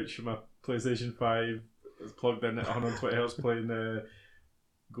new couch with my PlayStation 5. It was plugged in at 120 Hz playing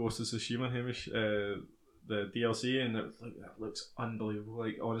Ghost of Tsushima, Hamish, the DLC, and that looks unbelievable.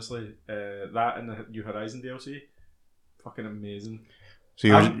 Like, honestly, that and the New Horizon DLC, fucking amazing. So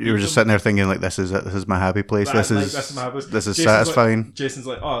you were just sitting there thinking, like, this is it. This is my happy place. This is my happy place. This is Jason's satisfying. Jason's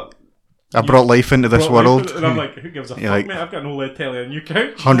like, oh, I brought life into this world. And I'm like, who gives a fuck, like, mate? I've got an OLED telly on a new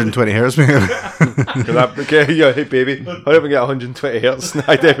couch. 120 hertz, mate. Okay, yeah, hey baby, hurry up and get 120 hertz.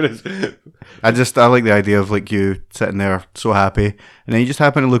 I like the idea of like you sitting there so happy, and then you just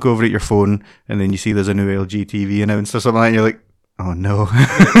happen to look over at your phone, and then you see there's a new LG TV announced or something, and you're like, oh no.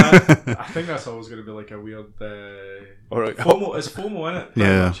 I think that's always going to be like a weird FOMO. It's FOMO, isn't it?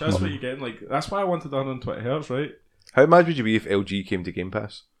 Yeah. That's what you're getting. Like, that's why I wanted 120 hertz, right? How mad would you be if LG came to Game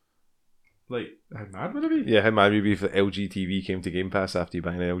Pass? Like, how mad would it be? Yeah, how mad would you be if the LG TV came to Game Pass after you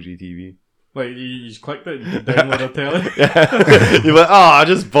buy an LG TV? Like, you just clicked it and you could download a telly. You're like, I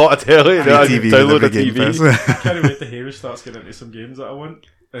just bought a telly and I can download a TV. I can't wait till Hamish starts getting into some games that I want.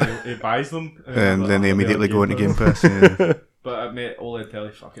 And he buys them. And then they immediately go into Game Pass. Yeah. But, mate, OLED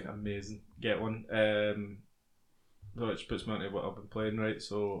telly, fucking amazing. Get one. Which puts me onto what I've been playing, right?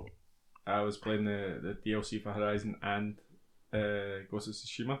 So, I was playing the DLC for Horizon and Ghost of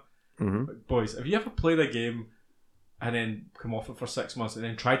Tsushima. Mm-hmm. Boys, have you ever played a game and then come off it for 6 months and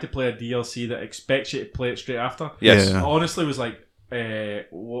then tried to play a DLC that expects you to play it straight after? Yes. Yeah. I honestly was like, how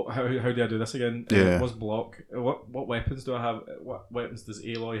do I do this again? What's block? What weapons do I have? What weapons does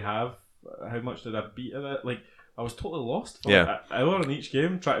Aloy have? How much did I beat at it? Like, I was totally lost for like an hour in each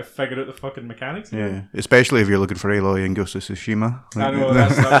game trying to figure out the fucking mechanics. Yeah, especially if you're looking for Aloy in Ghost of Tsushima. I know,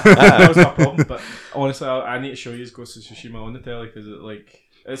 that was my problem, but honestly, I need to show you Ghost of Tsushima on the telly because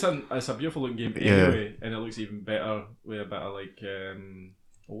it's a beautiful looking game anyway, and it looks even better with a bit of like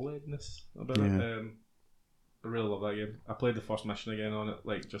OLEDness about it. I really love that game. I played the first mission again on it,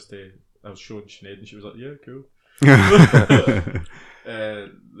 like I was showing Sinead and she was like, yeah, cool. The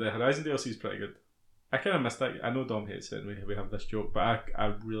Horizon DLC is pretty good. I kind of missed that. I know Dom hates it and we have this joke, but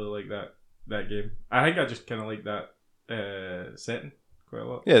I really like that game. I think I just kind of like that setting quite a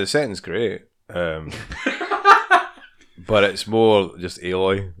lot. Yeah, the setting's great. But it's more just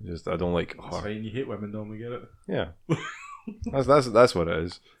Aloy. Just I don't like her. That's fine. You hate women, Dom. We get it. Yeah, that's what it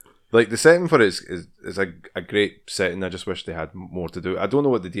is. Like the setting for it is a great setting. I just wish they had more to do. I don't know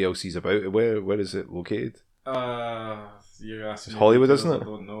what the DLC is about. Where is it located? You're asking it's Hollywood, isn't it? I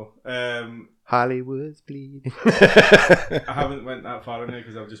don't know. Hollywood's bleeding. I haven't went that far in it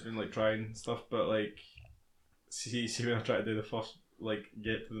because I've just been like trying stuff. But like, see when I try to do the first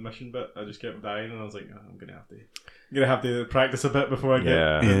get to the mission bit, I just kept dying, and I was like, I'm gonna have to practice a bit before I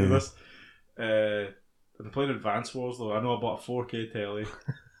get into this. I'm playing Advance Wars though. I know I bought a 4K telly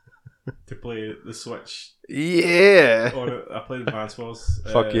to play the Switch. Yeah. I played Advance Wars.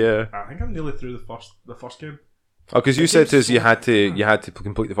 Fuck yeah! I think I'm nearly through the first game. Oh, because you said to us you had to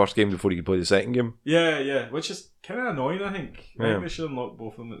complete the first game before you could play the second game. Yeah, which is kind of annoying. I think. I think they should unlock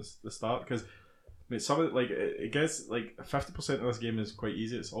both of them at the start because. I mean, some of it gets 50% of this game is quite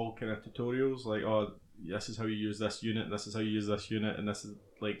easy. It's all kind of tutorials, like, oh, this is how you use this unit, this is how you use this unit, and this is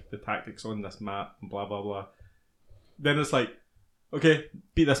like the tactics on this map, and blah blah blah. Then it's like, okay,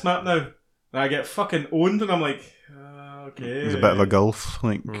 beat this map now. And I get fucking owned, and I'm like, okay. There's a bit of a gulf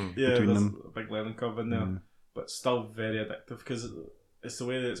between them. A big learning curve in there, but still very addictive because it's the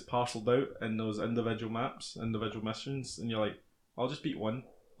way that it's parceled out in those individual maps, individual missions, and you're like, I'll just beat one,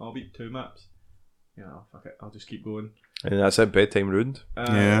 I'll beat 2 maps. Fuck it, I'll just keep going. And that's it, bedtime ruined.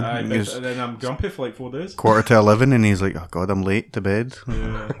 Yeah, and then I'm grumpy for like 4 days. 11:15, and he's like, "Oh God, I'm late to bed."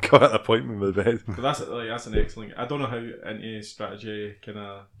 Yeah. Got an appointment with bed. But that's an excellent. I don't know how into strategy kind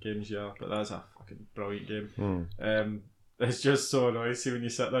of games you are, but that's a fucking brilliant game. It's just so annoying. See, when you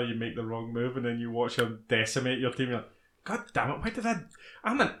sit there, you make the wrong move, and then you watch him decimate your team. You're like, God damn it! Why did I?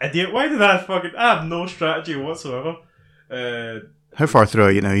 I'm an idiot. Why did I fucking? I have no strategy whatsoever. How far through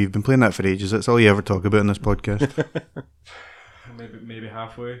are you now? You've been playing that for ages. That's all you ever talk about in this podcast. maybe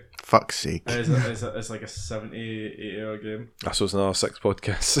halfway. Fuck's sake. It's like a 70-80 hour game. So it's another 6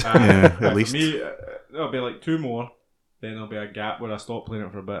 podcasts. Yeah, at least. For me, it'll be like 2 more. Then there'll be a gap where I stop playing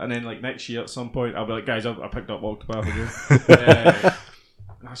it for a bit, and then like next year at some point I'll be like, guys, I picked up Octopath again.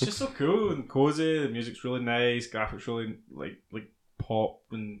 It's just so cool and cozy. The music's really nice. Graphics really like pop,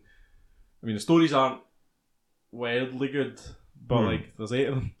 and I mean the stories aren't wildly good, but like there's 8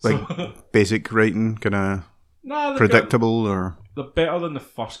 of them. Like basic writing, kind of nah, predictable, or they're better than the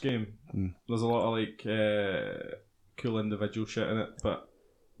first game. There's a lot of like cool individual shit in it, but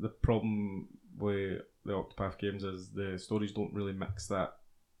the problem with the Octopath games is the stories don't really mix that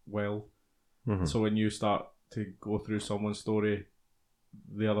well. So when you start to go through someone's story,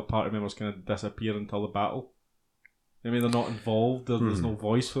 the other party members kind of disappear until the battle. I mean, they're not involved. There's no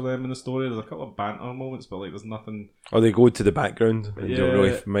voice for them in the story. There's a couple of banter moments, but like there's nothing. Or they go to the background and Yeah. don't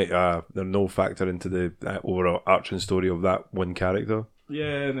really they're no factor into the overall arching story of that one character.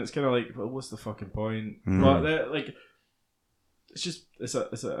 Yeah, and it's kind of like, well, what's the fucking point? But like, it's just it's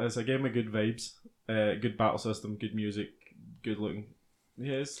a game with good vibes, good battle system, good music, good looking.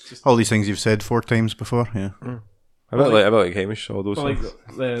 Yeah, it's just all these things you've said 4 times before. Yeah. A bit like Hamish, all those But things.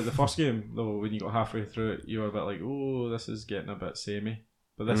 like the first game though, when you got halfway through it, you were a bit like, oh, this is getting a bit samey.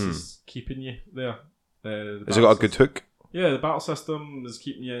 But this is keeping you there. Has it got a good hook? Yeah, the battle system is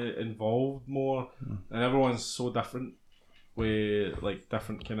keeping you involved more, and everyone's so different with like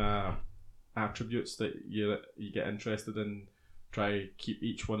different kind of attributes that you get interested in. Try keep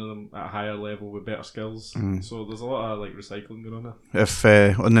each one of them at a higher level with better skills. So there's a lot of like recycling going on there. If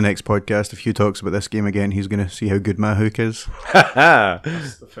on the next podcast, if Hugh talks about this game again, he's going to see how good my hook is. I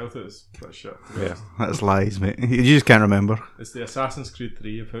felt it was pretty shit. Yeah, that's lies, mate. You just can't remember. It's the Assassin's Creed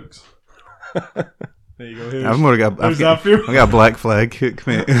 3 of hooks. There you go. I've got a Black Flag hook,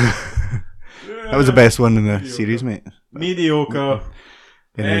 mate. That was the best one in the series, mate. Mediocre.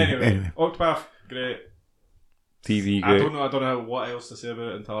 Anyway. Octopath, great. TV I great. don't know what else to say about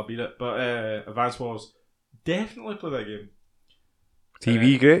it until I beat it. But Advance Wars, definitely play that game.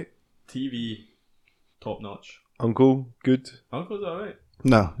 TV great. TV, top notch. Uncle good. Uncle's alright.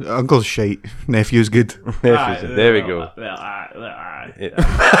 No, Uncle's shite. Nephew's good. There we go.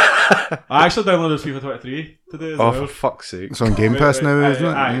 I actually downloaded FIFA 23 today as Oh, well. for fuck's sake! It's on Game Pass now, isn't it?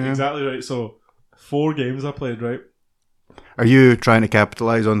 Yeah. Exactly right. So 4 games I played, right? Are you trying to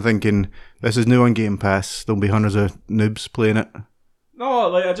capitalise on thinking this is new on Game Pass? There'll be hundreds of noobs playing it. No,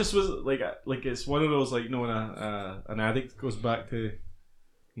 like I just was like it's one of those like when an addict goes back to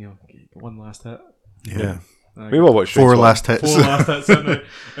one last hit. Yeah. We will watch 4 last hits. 4 last hits in it.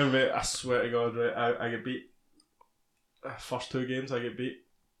 And mate, I swear to God, right, I get beat. First 2 games I get beat.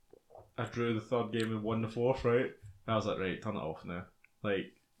 I drew the 3rd game and won the 4th, right? I was like, right, turn it off now.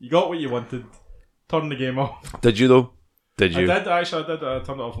 Like, you got what you wanted. Turn the game off. Did you though? Did you? I did. I turned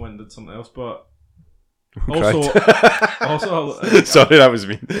it off and went and did something else, but Cried. also, Sorry, that was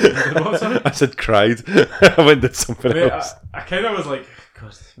me. What's that? I said cried. I went and did something mate, else. I kind of was like,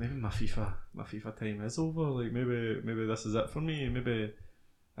 God, maybe my FIFA time is over. Like maybe this is it for me. Maybe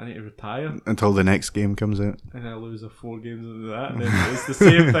I need to retire. Until the next game comes out. And I lose 4 games into that, and then it's the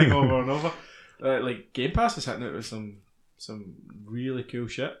same thing over and over. Like Game Pass is hitting out with some really cool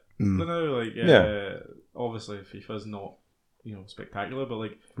shit. Now, like obviously FIFA's not spectacular, but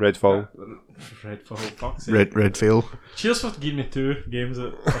like Redfall. Redfall, fuck's sake. Redfield. Cheers for giving me 2 games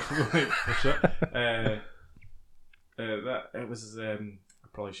that for shit. That it was. I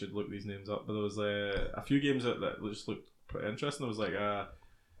probably should look these names up, but there was a few games that just looked pretty interesting. There was like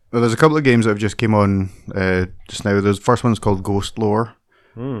Well, there's a couple of games that have just came on just now. The first one's called Ghost Lore.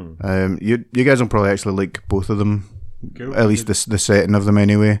 You guys will probably actually like both of them. Cool. At least the setting of them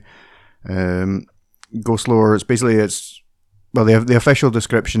anyway. Ghost Lore, the official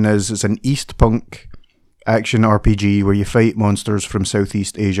description is it's an East punk action RPG where you fight monsters from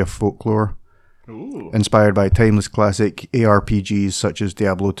Southeast Asia folklore. Ooh. Inspired by timeless classic ARPGs such as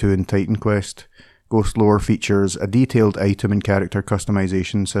Diablo 2 and Titan Quest. Ghost Lore features a detailed item and character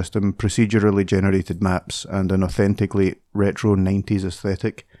customization system, procedurally generated maps, and an authentically retro 90s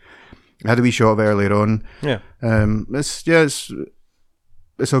aesthetic. I had a wee shot of it earlier on. Yeah.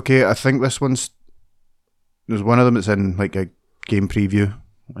 It's okay. I think this one's there's one of them that's in like a game preview.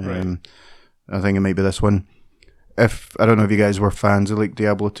 Right. I think it might be this one. If I don't know if you guys were fans of like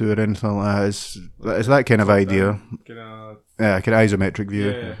Diablo 2 or anything like that, it's that kind of idea. Yeah, kind of isometric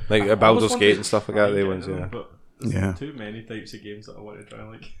view. Yeah. Like a Baldur's Gate and stuff like that. They ones, yeah. But there's Yeah. too many types of games that I want to try.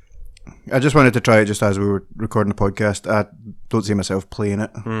 Like, I just wanted to try it just as we were recording the podcast. I don't see myself playing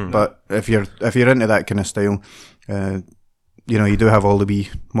it, but if you're into that kind of style, you do have all the wee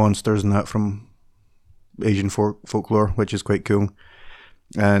monsters and that from Asian folklore, which is quite cool.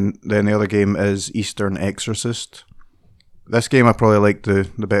 And then the other game is Eastern Exorcist. This game I probably like the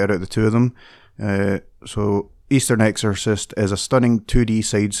better out of the two of them. So Eastern Exorcist is a stunning 2D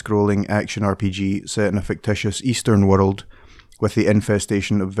side-scrolling action RPG set in a fictitious Eastern world with the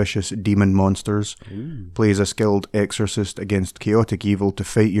infestation of vicious demon monsters. Play as a skilled exorcist against chaotic evil to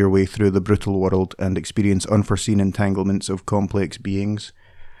fight your way through the brutal world and experience unforeseen entanglements of complex beings.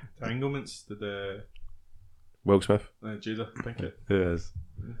 Entanglements? Did Will Smith. Jada think it? It is.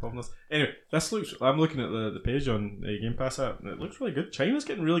 Anyway, this looks. I'm looking at the page on Game Pass app, and it looks really good. China's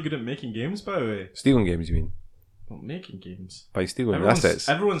getting really good at making games, by the way. Stealing games, you mean? Well, making games. By stealing assets.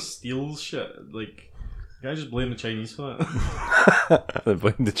 Everyone steals shit. Like, you guys just blame the Chinese for that. They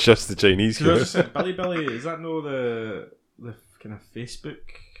blamed just the Chinese. Because I just said, Billy, is that no the kind of Facebook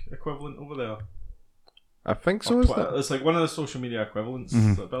equivalent over there? I think so. Is that? It's like one of the social media equivalents.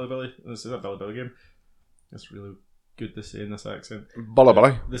 Mhm. Is that Billy? Is that Billy game? It's really good to say in this accent.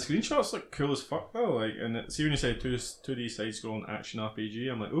 Bully. The screenshots look cool as fuck though. Like, and see when you say 2D side-scrolling action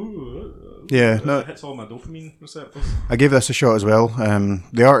RPG, I'm like, ooh, Yeah, that no. hits all my dopamine receptors. I gave this a shot as well.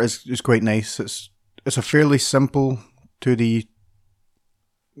 The art is quite nice. It's a fairly simple 2D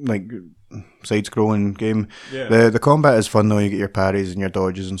like side-scrolling game. Yeah, The combat is fun though. You get your parries and your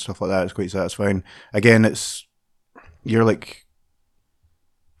dodges and stuff like that. It's quite satisfying. Again, you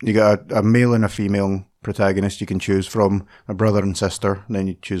got a male and a female protagonist you can choose from, a brother and sister, and then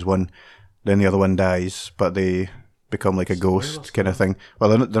you choose one, then the other one dies, but they become like a ghost kind of thing.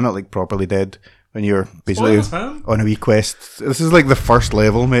 Well, they're not like properly dead when you're basically spoilers, man. on a wee quest. This is like the first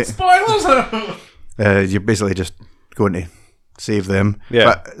level, mate. Spoilers. You're basically just going to save them. Yeah.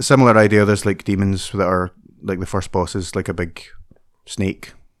 But similar idea, there's like demons that are like the first boss is like a big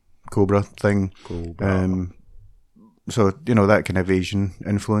snake, cobra thing. So, that kind of Asian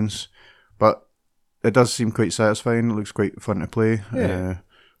influence. But it does seem quite satisfying. It looks quite fun to play. Yeah.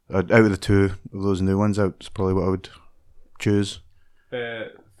 Out of the two of those new ones, that's probably what I would choose.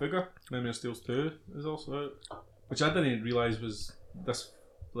 Figure, Memory of Steels 2 is also out, which I didn't realise was this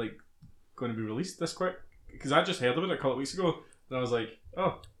like going to be released this quick. Because I just heard about it a couple of weeks ago, and I was like,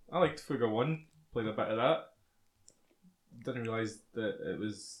 oh, I liked Figure 1, played a bit of that. Didn't realise that it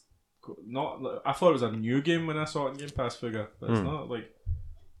was not. I thought it was a new game when I saw it in Game Pass Figure, but it's not. Like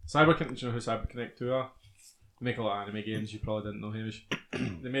CyberConnect, you know who CyberConnect 2 are? They make a lot of anime games. You probably didn't know, Hamish.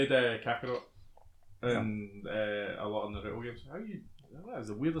 They made Kakarot and a lot of Naruto games. That is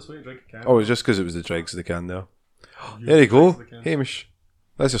the weirdest way to drink a can. Oh, it's just because it was the dregs of the can there. You There you go, dregs of the can. Hamish.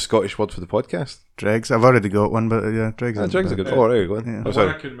 That's a Scottish word for the podcast. Dregs. I've already got one, but yeah, Dregs. Dregs are good. Oh, there you go. Yeah. Oh, The one sorry.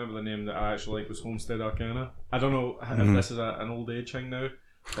 I couldn't remember the name that I actually liked was Homestead Arcana. I don't know if this is an old age thing now,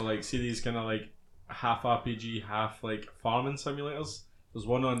 but like, see these kind of like half RPG, half like farming simulators. There's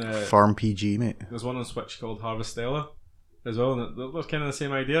one on Farm PG, mate. There's one on Switch called Harvestella as well, and they're kind of the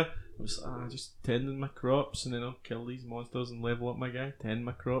same idea. I was just tending my crops, and then I'll kill these monsters and level up my guy. Tend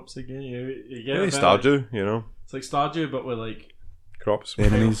my crops again. You get Yeah, it, Stardew, you know. It's like Stardew, but with like Crops. Yeah.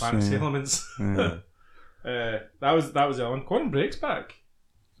 Final Enemies, Fantasy yeah. elements. Yeah. That was the other one. Quantum Break's back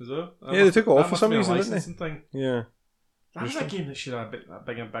as well. Yeah, they took it off for must some be a reason, didn't they? licensing thing. Yeah. That was a game that should have a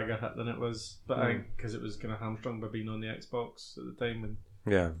bigger hit than it was, but I think because it was kind of hamstrung by being on the Xbox at the time, and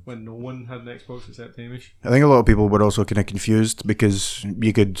Yeah. when no one had an Xbox except Hamish. I think a lot of people were also kind of confused because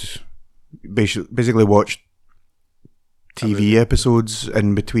you could basically watch TV episodes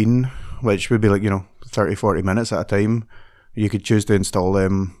in between, which would be like, 30, 40 minutes at a time. You could choose to install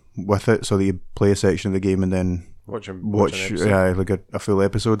them with it so that you play a section of the game and then watch like a full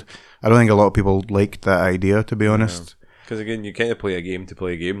episode. I don't think a lot of people liked that idea, to be honest. Because again, you kind of play a game to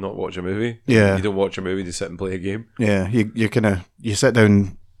play a game, not watch a movie. Yeah. You don't watch a movie to sit and play a game. Yeah, you sit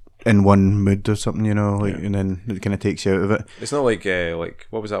down in one mood or something, and then it kind of takes you out of it. It's not like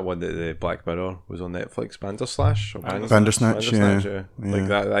what was that one that the Black Mirror was on Netflix, Bandersnatch? Bandersnatch, yeah. Like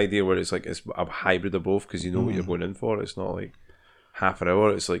that idea where it's like it's a hybrid of both because you know what you're going in for. It's not like half an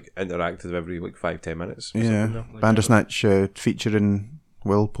hour. It's like interactive every like 5-10 minutes. Yeah, Bandersnatch featuring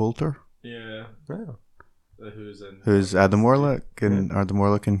Will Poulter, Yeah, Yeah. who's Adam Warlock and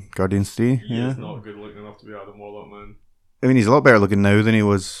Guardians 3. He Yeah, is not good looking enough to be Adam Warlock, man. I mean, he's a lot better looking now than he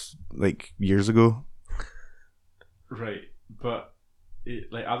was like years ago. Right, but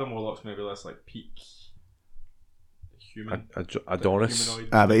like Adam Warlock's maybe less like peak human. Adonis.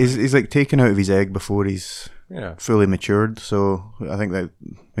 Humanoid. But he's like taken out of his egg before he's Yeah. fully matured. So I think that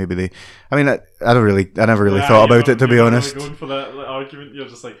maybe they. I mean, I never really Yeah, thought you're about it, to not be honest. Really going for that argument, you're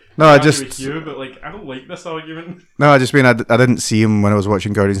just like, No, I I agree just- with you, but like I don't like this argument. No, I just mean I didn't see him when I was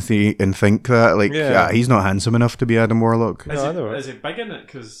watching Guardians 3 and think that like Yeah. he's not handsome enough to be Adam Warlock. No, I know it. Is he big in it?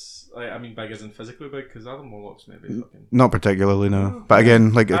 Because I mean, big isn't physically big. Because Adam Warlock's maybe fucking. Not particularly, no. No. But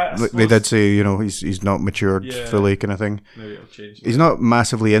again, like I they suppose- did say, he's not matured Yeah. fully, kind of thing. Maybe it'll change. He's not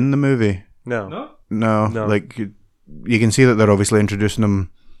massively in the movie. No. No. No. Like you can see that they're obviously introducing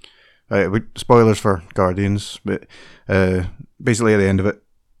him. Spoilers for Guardians, but basically at the end of it,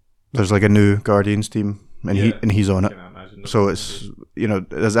 there's like a new Guardians team, and Yeah. he's on it. Can I imagine So that it's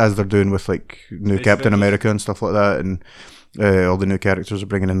maybe. as they're doing with like new Space Captain Avengers. America and stuff like that, and all the new characters are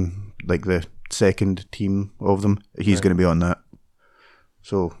bringing in like the second team of them. He's Right. going to be on that.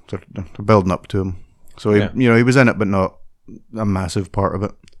 So they're building up to him. So Yeah. he was in it, but not a massive part of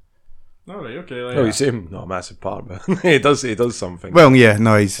it. All right. Okay. Like, No, you say not a massive part, but he does something. Well, yeah,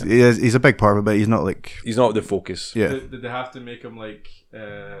 no, he's a big part of it, but he's not like He's not the focus. yeah. Did they have to make him like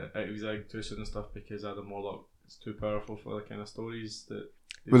out of his egg too soon and stuff because Adam Warlock is too powerful for the kind of stories that?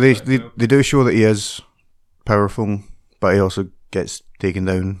 Well, they do show that he is powerful, but he also gets taken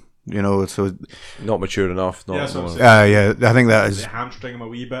down. So Not mature enough. Not Yeah, that's what I'm more- saying. yeah, I think that They is hamstring him a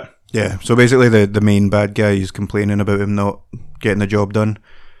wee bit. yeah. So basically, the main bad guy is complaining about him not getting the job done.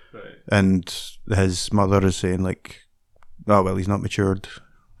 Right. And his mother is saying like, "Oh well, he's not matured,"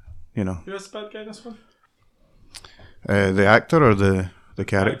 Who was the bad guy in this one? The actor or the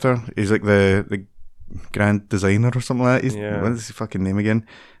character? He's like the grand designer or something like that. Yeah. What is his fucking name again?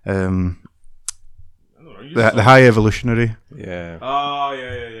 I don't know. The High Evolutionary. Yeah. Oh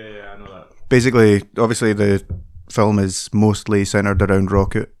yeah. I know that. Basically, obviously, the film is mostly centered around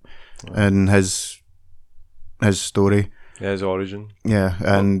Rocket and his story. Yeah, his origin. Yeah,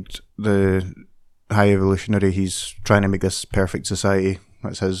 and the High Evolutionary, he's trying to make this perfect society.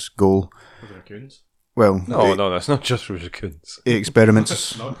 That's his goal. With raccoons. Well, No, that's not just for raccoons. he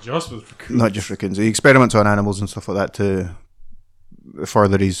experiments. Not just with raccoons. Not just raccoons. He experiments on animals and stuff like that to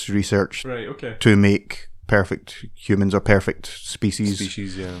further his research Right. Okay. to make perfect humans or perfect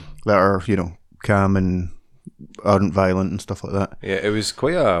species Yeah. that are, calm and aren't violent and stuff like that. Yeah, it was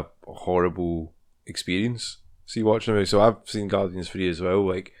quite a horrible experience. See, watching it. So I've seen Guardians 3 as well.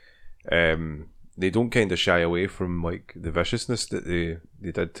 Like, they don't kind of shy away from like the viciousness that they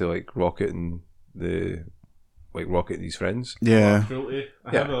did to like Rocket and Rocket and his friends. Yeah. Cruelty.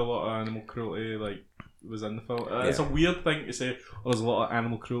 I Yeah. heard a lot of animal cruelty was in the film. It's a weird thing to say. Oh, there's a lot of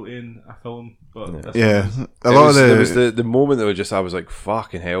animal cruelty in a film, but this Yeah. one A lot of There was the moment that I was like,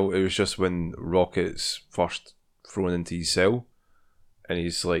 fucking hell. It was just when Rocket's first thrown into his cell, and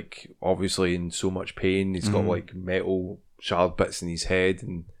he's like obviously in so much pain. He's got like metal shard bits in his head,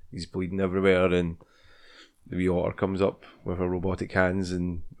 and he's bleeding everywhere. And the wee otter comes up with her robotic hands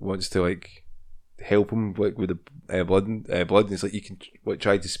and wants to like help him like with the blood. And he's like, you can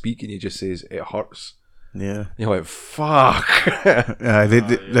try to speak, and he just says it hurts. Yeah. And you're like, fuck.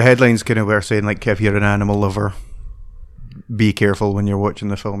 The headlines kind of were saying, like, if you're an animal lover, be careful when you're watching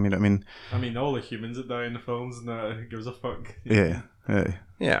the film, you know what I mean? I mean, all the humans that die in the films, and who gives a fuck? Yeah.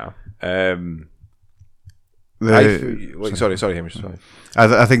 Yeah. Sorry, Hamish. Sorry.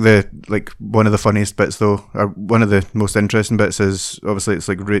 I think one of the funniest bits though, or one of the most interesting bits is obviously it's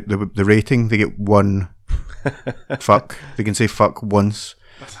like the rating. They get one fuck. They can say fuck once.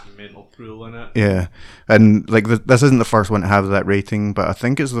 That's a mental rule in it. Yeah, and like this isn't the first one to have that rating, but I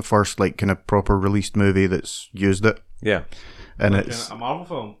think it's the first like kind of proper released movie that's used it. Yeah. And Like it's a Marvel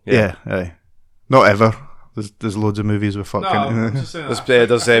film. yeah, aye. Not ever. There's loads of movies with No, fucking. I'm just saying. Does- I think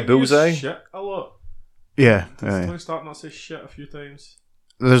does, we use Bullseye? Shit a lot. yeah, Does aye. Tony Stark not say shit a few times?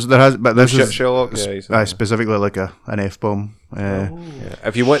 But this is Sherlock. Yeah, he's specifically like an F bomb. Oh,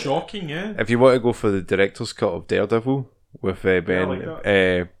 If you want, shocking, yeah. if you want to go for the director's cut of Daredevil with Ben like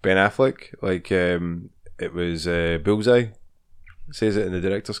Ben Affleck, like it was Bullseye says it in the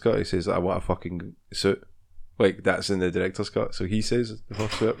director's cut. He says, "I want a fucking suit." Like that's in the director's cut. So he says the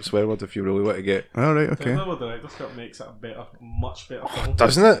first swear word if you really want to get. All right, okay. The director's cut makes it a much better film.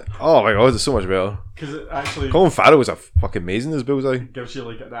 Doesn't it? Oh my god, it's so much better. Because it actually Colin Farrell was a fucking amazing as Bullseye. gives you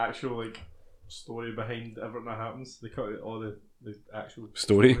like the actual like story behind everything that happens. They cut out all the actual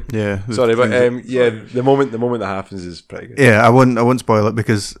Story. Yeah. Sorry, but yeah, Sorry. the moment that happens is pretty good. Yeah, I won't spoil it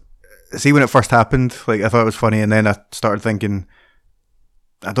because see when it first happened, like I thought it was funny, and then I started thinking,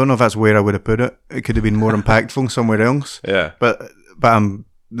 I don't know if that's where I would have put it. It could have been more impactful somewhere else. Yeah. But I'm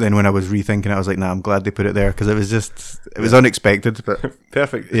then when I was rethinking it, I was like, nah, I'm glad they put it there because it was unexpected, but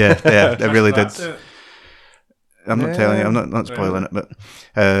Perfect. yeah, it really did. That's it. I'm not telling you, I'm not spoiling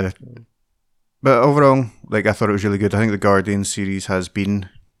it, but overall, like I thought it was really good. I think the Guardians series has been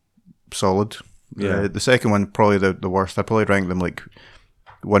solid. Yeah. The second one probably the worst. I probably rank them like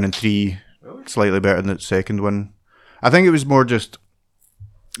 1 and 3, Really? slightly better than the second one. I think it was more just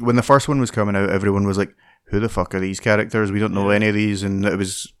when the first one was coming out, everyone was like, "Who the fuck are these characters? We don't know any of these," and it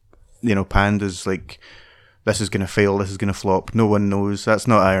was, panned as like, this is going to fail, this is going to flop. No one knows. That's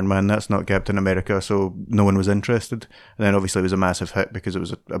not Iron Man, that's not Captain America, so no one was interested. And then obviously it was a massive hit because it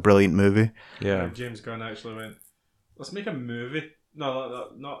was a brilliant movie. Yeah. James Gunn actually went, let's make a movie. No,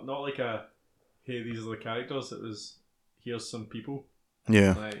 not like a, hey, these are the characters. It was, here's some people.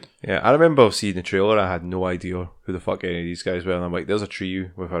 Yeah. Like, Yeah, I remember seeing the trailer. I had no idea who the fuck any of these guys were. And I'm like, there's a tree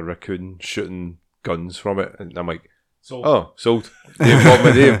with a raccoon shooting guns from it. And I'm like, so oh, sold.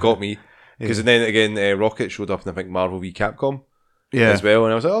 They've got me. Because then again, Rocket showed up in, I think, Marvel v Capcom as well.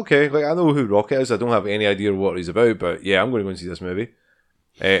 And I was like, okay, like I know who Rocket is. I don't have any idea what he's about. But yeah, I'm going to go and see this movie.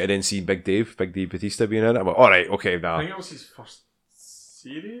 And then seeing Big Dave Bautista being in it. I'm like, all right, okay, now. I think it was his first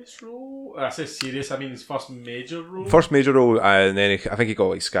serious role. I say serious, I mean his first major role. First major role, and then I think he got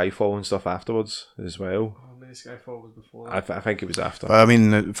like Skyfall and stuff afterwards as well. Oh, maybe Skyfall was before that. I think it was after. But I mean,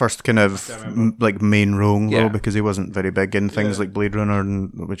 the first kind of like main role Yeah. though, because he wasn't very big in things like Blade Runner,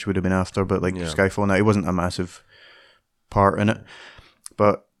 which would have been after, but like Skyfall, now he wasn't a massive part in it.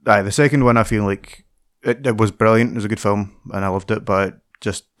 But the second one, I feel like it was brilliant. It was a good film, and I loved it, but it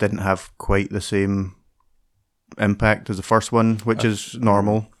just didn't have quite the same impact as the first one, which is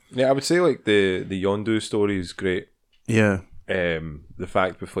normal. Yeah, I would say like the Yondu story is great. Yeah. The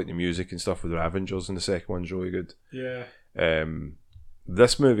fact with like the music and stuff with the Avengers in the second one's really good. Yeah.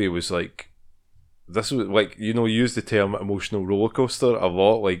 This movie was like, this was like, you use the term emotional roller coaster a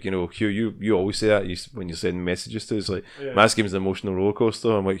lot. Like, Hugh, you always say that when you're sending messages to us, like, Mass Game's an emotional roller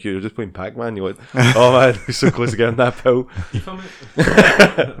coaster. I'm like, Hugh, you're just playing Pac-Man. You're like, oh man, we're so close to getting that pill.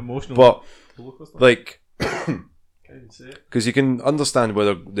 Emotional But roller coaster. like, Can't even say it. because you can understand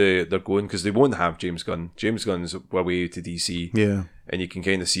where they're going, because they won't have James Gunn. James Gunn's away to DC, and you can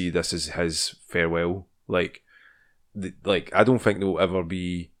kind of see this is his farewell. Like, I don't think there will ever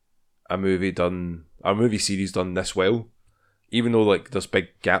be a movie series done this well. Even though like there's big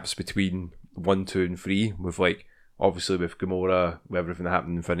gaps between 1, 2, and 3, with like obviously with Gamora, with everything that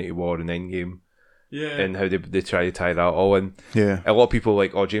happened in Infinity War and Endgame. Yeah. And how they try to tie that all in. Yeah. A lot of people are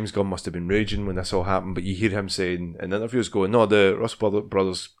like, oh, James Gunn must have been raging when this all happened, but you hear him saying in interviews going, no, the Russell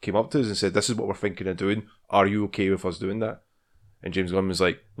brothers came up to us and said, this is what we're thinking of doing. Are you okay with us doing that? And James Gunn was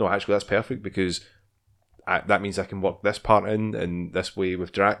like, no, actually that's perfect, because that means I can work this part in and this way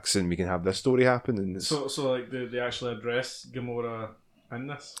with Drax, and we can have this story happen. And So like they actually address Gamora in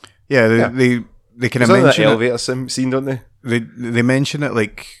this? Yeah, they kind of that mention it. elevator scene, don't they? They mention it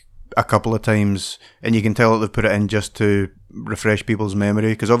like a couple of times, and you can tell that they've put it in just to refresh people's memory.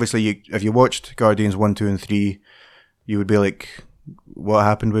 Because obviously, if you watched Guardians 1, 2, and 3, you would be like, "What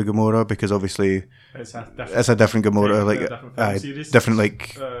happened with Gamora?" Because obviously, it's a different Gamora,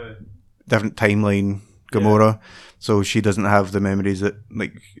 different timeline Gamora. Yeah. So she doesn't have the memories that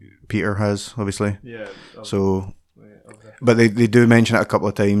like Peter has, obviously. Yeah. So, but they do mention it a couple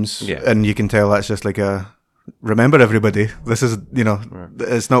of times, and you can tell that's just like a. Remember, everybody, this is,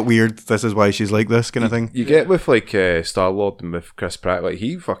 it's not weird, this is why she's like this kind of thing. You get with like Star-Lord and with Chris Pratt, like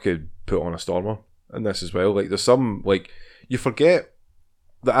he fucking put on a stormer in this as well. Like there's some, like, you forget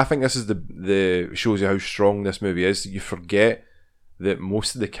that, I think this is the shows you how strong this movie is. You forget that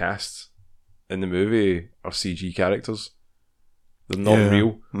most of the cast in the movie are CG characters. They're not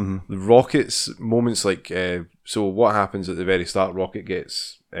real. Mm-hmm. The Rocket's moments, like, so what happens at the very start, Rocket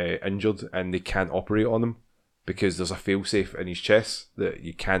gets injured and they can't operate on him because there's a failsafe in his chest that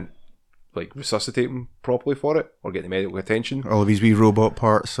you can't like resuscitate him properly for it or get the medical attention. All of these wee robot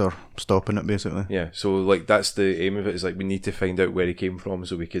parts are stopping it, basically. Yeah, so like that's the aim of it, is like we need to find out where he came from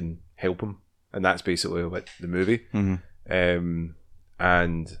so we can help him, and that's basically like the movie. Mm-hmm.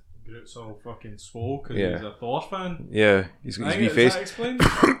 And Groot's all fucking swole because he's a Thor fan. Yeah, he's wee face. Is that explained?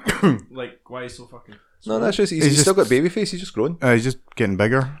 Like why he's so fucking swole? No, that's just he's still got baby face. He's just grown. He's just getting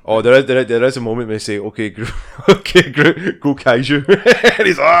bigger. Oh, there is a moment where they say, "Okay, Groot, go kaiju," and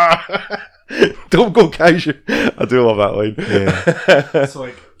he's "Don't go kaiju." I do love that line. Yeah. So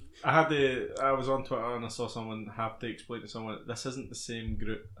like, I was on Twitter and I saw someone have to explain to someone this isn't the same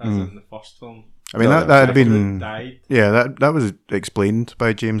Groot as in the first film. I mean, that had been... died. Yeah, that was explained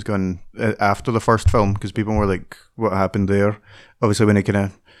by James Gunn after the first film, because people were like, what happened there? Obviously, when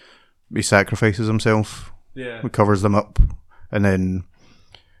he sacrifices himself, he covers them up, and then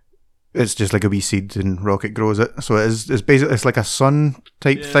it's just like a wee seed and Rocket grows it. So it's basically it's like a sun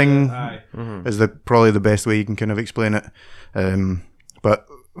type thing. Aye. Is probably the best way you can kind of explain it. But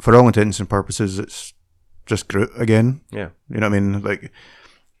for all intents and purposes, it's just Groot again. Yeah. You know what I mean? Like,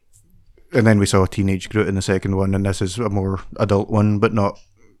 and then we saw a teenage Groot in the second one, and this is a more adult one, but not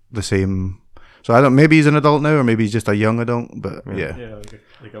the same. So I don't. Maybe he's an adult now, or maybe he's just a young adult. But yeah. Yeah,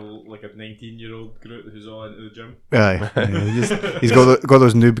 like a 19-year-old Groot who's all into the gym. Aye, yeah, he's got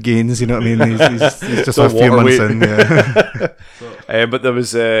those noob gains, you know what I mean? He's just The a few water months weight. in, yeah. But there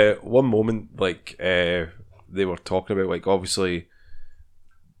was one moment, like, they were talking about, like, obviously,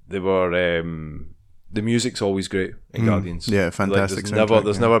 they were, the music's always great in Guardians. Yeah, Like, fantastic.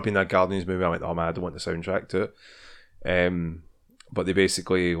 there's never been a Guardians movie I'm like, oh man, I don't want the soundtrack to it. But they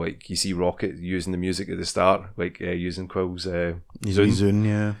basically, like, you see Rocket using the music at the start, like, using Quill's He's Zune. Zune,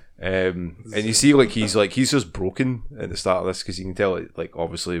 yeah. And you see, like, he's just broken at the start of this, because you can tell, like,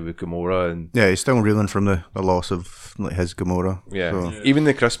 obviously with Gamora and Yeah, he's still reeling from the loss of like his Gamora. yeah. So, Even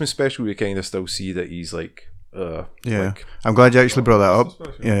the Christmas special, you kind of still see that he's like, yeah. like, I'm glad you actually brought that up.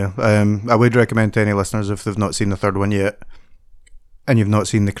 Special. Yeah, I would recommend to any listeners, if they've not seen the third one yet, and you've not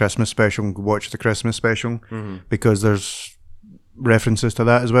seen the Christmas special, watch the Christmas special, because there's references to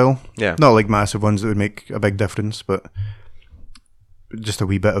that as well. yeah, Not like massive ones that would make a big difference, but just a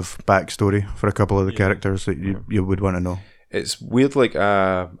wee bit of backstory for a couple of the characters that you would want to know. it's weird. Like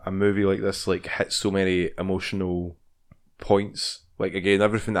a movie like this, like, hits so many emotional points. Like, again,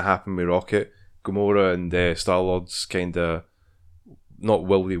 everything that happened with Rocket, Gamora, and Star-Lord's kind of not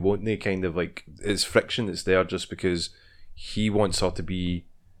will they, won't they? Kind of like, it's friction that's there just because he wants her to be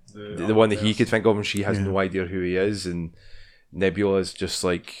the one that he could think of, and she has no idea who he is, and Nebula's just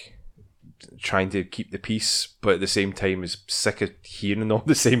like trying to keep the peace, but at the same time is sick of hearing all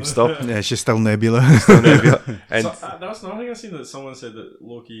the same stuff. Yeah, she's still Nebula. Nebula. And That's another thing I've seen, that someone said that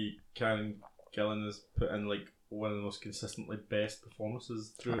Loki, Karen Gillan, has put in like one of the most consistently best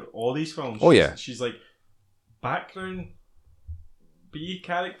performances through all these films. Oh, yeah. She's like background B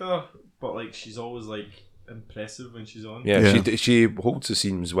character, but like she's always like impressive when she's on. yeah, she holds the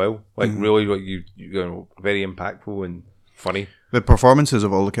scenes well. Like, really, like, you know, very impactful and funny. The performances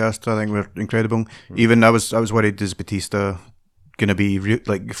of all the cast, I think, were incredible. Even I was worried, is Batista gonna be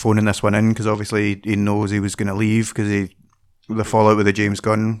like phoning this one in, because obviously he knows he was gonna leave because the fallout with the James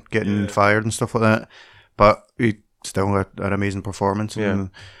Gunn getting fired and stuff like that. But he still had an amazing performance.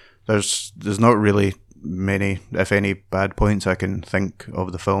 And there's not really many, if any, bad points I can think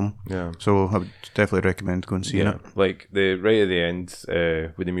of the film. Yeah. So I would definitely recommend going and seeing it. Like the right at the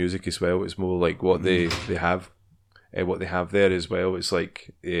end with the music as well. It's more like what they have. What they have there as well, it's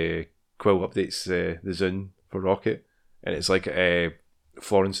like Quill updates the Zune for Rocket, and it's like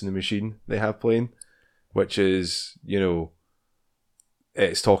Florence and the Machine they have playing, which is, you know,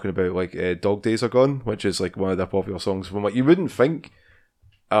 it's talking about like Dog Days Are Gone, which is like one of their popular songs from, like, you wouldn't think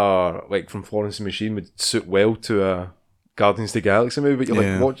like from Florence and the Machine would suit well to a Guardians of the Galaxy movie, but you're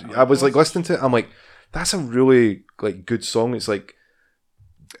like, what? I was like listening to it, I'm like, that's a really like good song. It's like,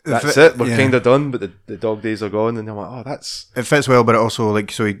 that's it, we're kind of done, but the Dog Days Are Gone, and I'm like, oh, that's... It fits well, but it also,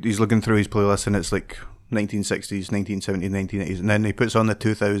 like, so he's looking through his playlist, and it's like 1960s, 1970s, 1980s, and then he puts on the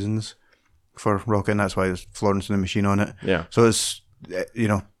 2000s for Rocket, and that's why there's Florence and the Machine on it. Yeah. So it's, you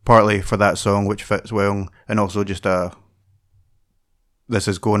know, partly for that song, which fits well, and also just this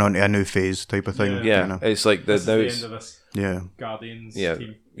is going on to a new phase type of thing. Yeah, you know? it's like This is now the it's... end of this Yeah. Guardians Yeah,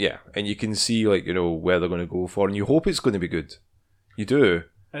 team. yeah, and you can see, like, you know, where they're going to go for, and you hope it's going to be good. You do.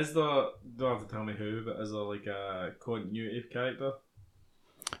 Is there, don't have to tell me who, but is there like a continuity character?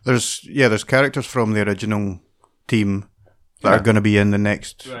 There's characters from the original team that are going to be in the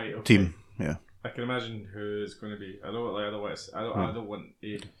next Right, okay. team. Yeah. I can imagine who it's going to be. I don't want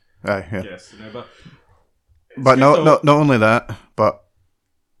a Aye, yeah. guess, you know, but But good not only that, but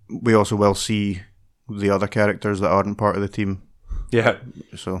we also will see the other characters that aren't part of the team. Yeah,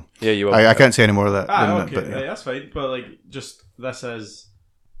 So yeah, you will. I can't say any more of that. okay, But, yeah. right, that's fine. But like, just this is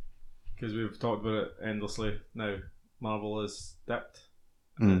because we've talked about it endlessly now. Marvel is dipped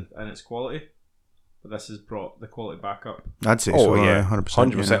in its quality, but this has brought the quality back up. I'd say Oh so. yeah, 100%.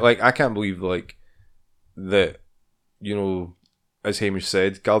 100%. Like, I can't believe, like, that, you know, as Hamish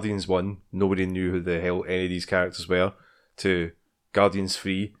said, Guardians 1, nobody knew who the hell any of these characters were, to Guardians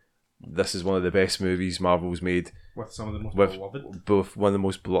 3, this is one of the best movies Marvel's made. With some of the most With beloved. both one of the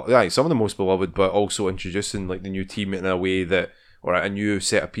most beloved, yeah, some of the most beloved, but also introducing, like, the new team in a way that, or a new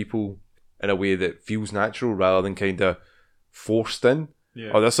set of people in a way that feels natural rather than kind of forced in.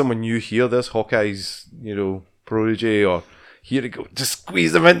 Yeah. Oh, there's someone new here, there's Hawkeye's, you know, protege, or, here you go, just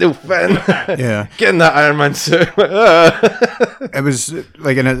squeeze them into Finn. Yeah. Get in that Iron Man suit. Ah. It was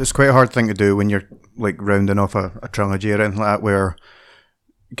like, and it's quite a hard thing to do when you're like rounding off a trilogy or anything like that, where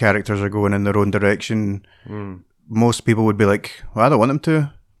characters are going in their own direction. Most people would be like, well, I don't want them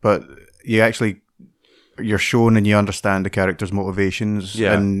to, but you're shown and you understand the character's motivations,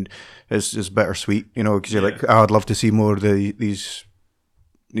 and it's bittersweet, you know, because you're like, oh, I'd love to see more of these,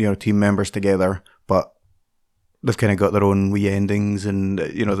 you know, team members together, but they've kind of got their own wee endings, and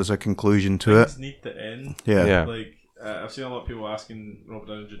you know, there's a conclusion to Things need to end. Yeah. Like I've seen a lot of people asking Robert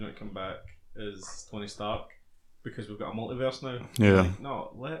Downey Jr. to come back as Tony Stark because we've got a multiverse now. Yeah. Like,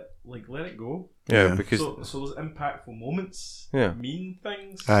 no, let it go. Yeah, because So those impactful moments mean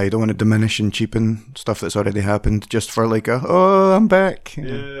things. You don't want to diminish and cheapen stuff that's already happened just for like I'm back.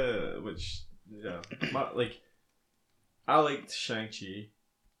 Like I liked Shang-Chi.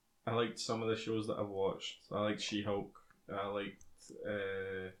 I liked some of the shows that I've watched. I liked She-Hulk. I liked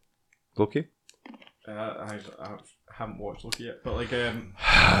Loki. I haven't watched Loki yet, but like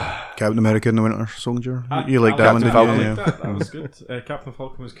Captain America and the Winter Soldier. You like I that one? liked Didn't I you? liked that. That was good. Captain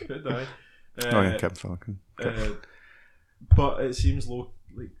Falcon was good. Captain Falcon. But it seems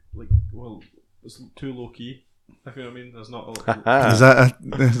it's too low key. If you know what I mean. There's not. Is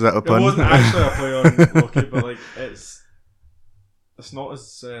that a pun? It wasn't actually a play on Loki, but like it's not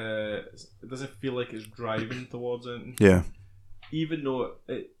as it doesn't feel like it's driving towards it. Yeah. Even though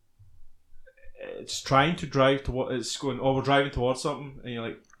it's trying to drive to what it's going. Oh, we're driving towards something, and you're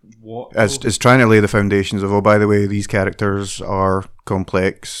like, what? It's trying to lay the foundations of, oh, by the way, these characters are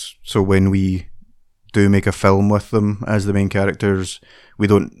complex, so when we do make a film with them as the main characters,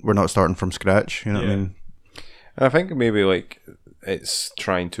 we're not starting from scratch, you know what I mean? And I think maybe like it's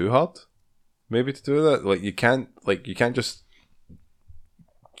trying too hard, maybe, to do that. Like you can't just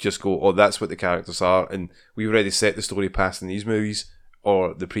go, oh, that's what the characters are, and we've already set the story past in these movies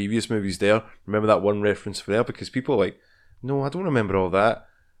or the previous movies there. Remember that one reference for there? Because people are like, no, I don't remember all that.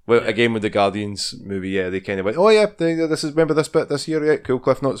 Well, again, with the Guardians movie, they kind of went, oh yeah, remember this bit this year, cool,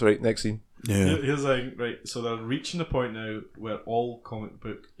 Cliff Notes, right, next scene. Yeah. Here's like, right, so they're reaching the point now where all comic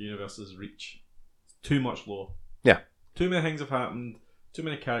book universes reach too much lore. Yeah. Too many things have happened, too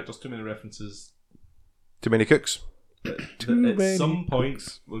many characters, too many references. Too many cooks. At some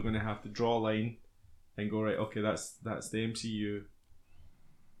point, we're going to have to draw a line and go, right, okay, that's the MCU.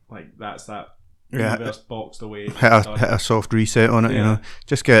 Like, that's that universe boxed away. Hit a soft reset on it, you know.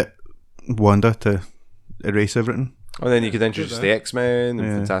 Just get Wanda to erase everything. And then you could introduce the X-Men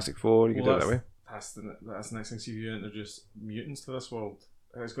and Fantastic Four. You could do it that way. That's the next thing. See if you introduce mutants to this world.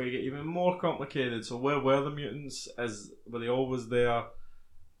 It's going to get even more complicated. So where were the mutants? Were they always there?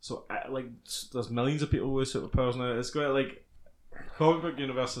 So there's millions of people with superpowers now. It's going to like comic book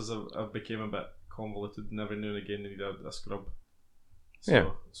universes have become a bit convoluted, and every now and again they need a scrub.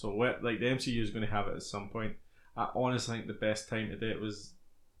 So the MCU is going to have it at some point. I honestly think the best time to do it was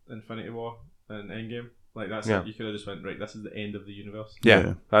Infinity War and Endgame. Like that's it. You could have just went, right, this is the end of the universe.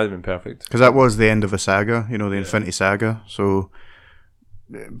 Yeah. That'd have been perfect. Because that was the end of a saga, you know, the Infinity Saga. So,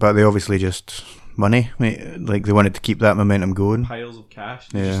 but they obviously just money. Like they wanted to keep that momentum going. Piles of cash.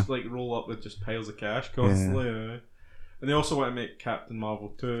 They just like roll up with just piles of cash constantly. And they also want to make Captain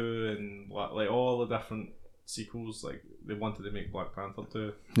Marvel 2 and like all the different sequels. Like they wanted to make Black Panther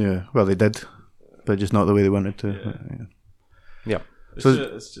 2. Yeah, well they did, but just not the way they wanted to. Yeah. It's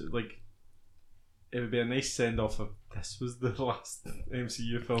just like it would be a nice send off if this was the last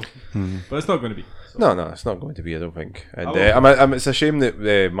MCU film, but it's not going to be. So. No, it's not going to be. I don't think. And it's a shame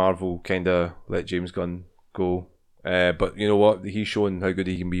that Marvel kind of let James Gunn go. But you know what? He's shown how good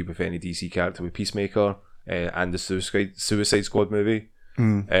he can be with any DC character, with Peacemaker and the Suicide Squad movie.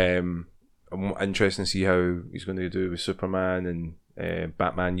 I'm interested to see how he's going to do it with Superman and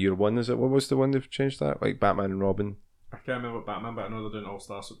Batman Year One. Is it? What was the one they've changed that? Like Batman and Robin. I can't remember Batman, but I know they're doing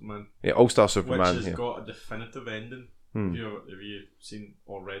All-Star Superman. Yeah, All-Star Superman. Which has got a definitive ending. Have you seen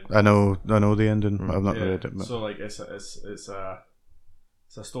or read? I know the ending, but I've not read it. But. So like it's a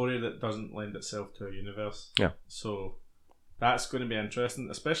story that doesn't lend itself to a universe. Yeah. So that's going to be interesting,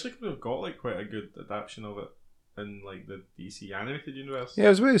 especially because we've got like quite a good adaptation of it in like the DC animated universe. Yeah, I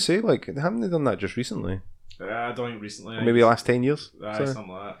was about to say, like, haven't they done that just recently? I don't think recently. Maybe the last 10 years? Something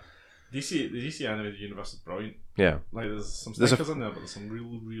like that. The DC animated universe is brilliant. Yeah. Like there's some stickers in there, but there's some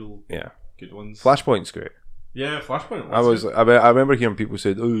real good ones. Flashpoint's great. Yeah, Flashpoint. I remember hearing people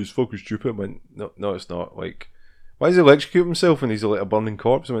say, "Oh, it's fucking stupid." I went, no, it's not. Like, why does he electrocute himself when he's like a burning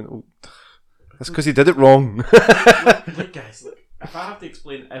corpse? I went, oh, that's because he did it wrong. Look, guys, look. if I have to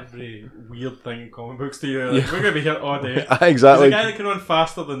explain every weird thing in comic books to you, like, we're going to be here all day. Exactly. There's a guy that can run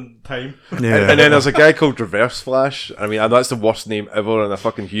faster than time. Yeah. And then there's a guy called Reverse Flash. I mean, that's the worst name ever and a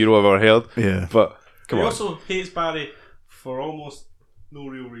fucking hero I've ever heard. Yeah. But come He on. also hates Barry for almost no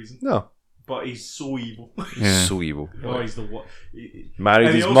real reason. No. But he's so evil. Yeah. So evil. Oh, he's the what? Married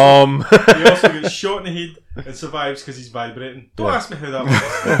And he his also- mom. He also gets shot in the head and survives because he's vibrating. Don't ask me how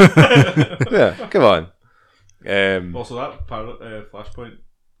that works. Yeah, come on. Also, that Flashpoint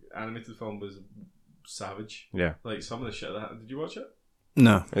animated film was savage. Yeah. Like some of the shit that happened. Did you watch it?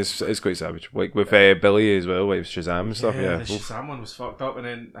 No. It's quite savage. Like with Billy as well, with Shazam and stuff. Yeah. The Shazam one was fucked up, and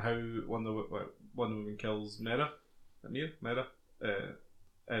then how Wonder Woman kills Mera, and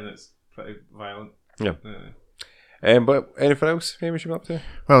it's pretty violent. Yeah. But anything else famous you've been up to?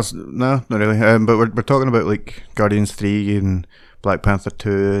 Well, no, not really. But we're talking about like Guardians 3 and Black Panther 2,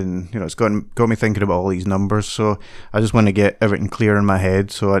 and it's got me thinking about all these numbers. So I just want to get everything clear in my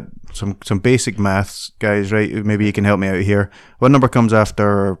head. So some basic maths, guys. Right? Maybe you can help me out here. What number comes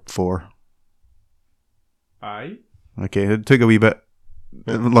after 4? Aye. Okay, it took a wee bit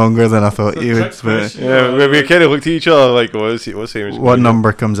longer than I thought It's a you trick would. But question. Yeah, we kind of looked at each other like, what's famous? what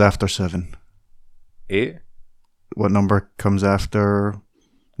number comes after 7? 8, What number comes after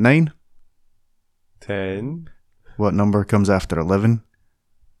 9? 10, What number comes after 11?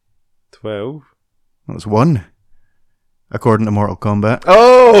 12. That's 1, according to Mortal Kombat.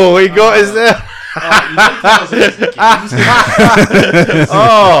 Oh, he got us there. You didn't tell us it's games.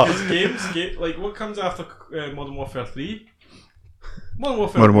 Oh, It's games. Like what comes after Modern Warfare 3? Modern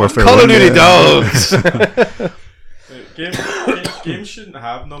Modern Warfare Call of 1, Duty yeah. dogs. Games shouldn't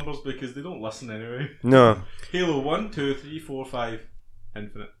have numbers because they don't listen anyway. No. Halo 1, 2, 3, 4, 5,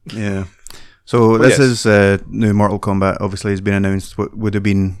 Infinite. Yeah. So this is new Mortal Kombat. Obviously, has been announced. What would have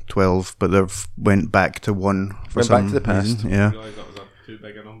been 12, but they've went back to 1 for Went some back to the past. reason. I Yeah. realised that was too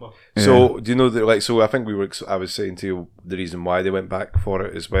big a number. So do you know that? Like, so I think I was saying to you the reason why they went back for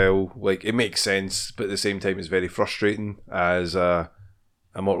it as well. Like, it makes sense, but at the same time, it's very frustrating as a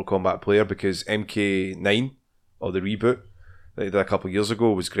Mortal Kombat player because MK9 or the reboot that they did a couple of years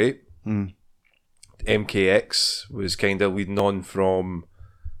ago was great. MKX was kind of leading on from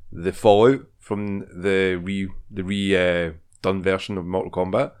the fallout from the done version of Mortal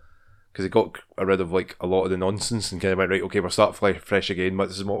Kombat because it got rid of like a lot of the nonsense and kind of went, right, okay, we're starting fresh again, but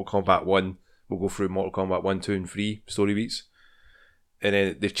this is Mortal Kombat 1, we'll go through Mortal Kombat 1, 2 and 3 story beats, and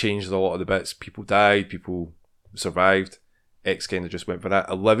then they've changed a lot of the bits. People died, people survived. X kind of just went for that.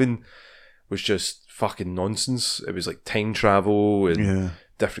 11 was just fucking nonsense. It was like time travel and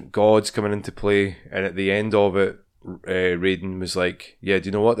different gods coming into play, and at the end of it, Raiden was like, yeah, do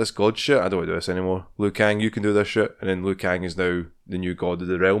you know what, this god shit, I don't want to do this anymore. Liu Kang, you can do this shit. And then Liu Kang is now the new god of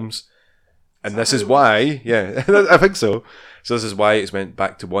the realms, and this is why, yeah, I think so. So this is why it's went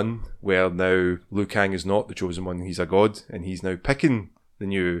back to 1, where now Liu Kang is not the chosen one, he's a god, and he's now picking the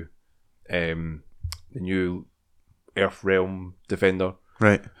new Earth Realm defender,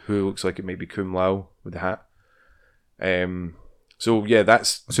 Right. who looks like it might be Kung Lao with the hat. So yeah,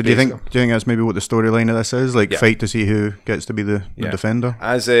 that's. So do you think that's maybe what the storyline of this is? Like, Yeah. fight to see who gets to be the defender?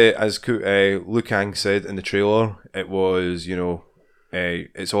 As Liu Kang said in the trailer, it was,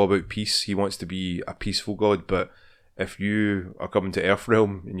 it's all about peace. He wants to be a peaceful god, but if you are coming to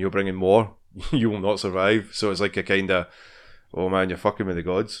Earthrealm and you're bringing war, you will not survive. So it's like a kind of, oh man, you're fucking with the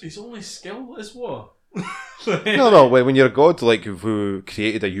gods. His only skill is war. No. When you're a god, like who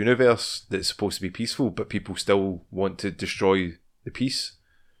created a universe that's supposed to be peaceful, but people still want to destroy the peace,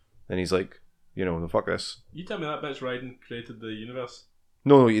 and he's like, no, fuck this. You tell me that bitch Raiden created the universe.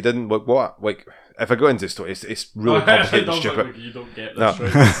 No, you didn't. What? Like, if I go into the story, it's really complicated and stupid. You don't get No.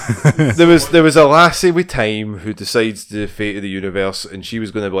 this, right? There was a lassie with time who decides the fate of the universe, and she was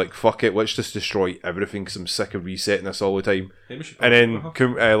going to be like, fuck it, let's just destroy everything because I'm sick of resetting this all the time. Maybe we should And punch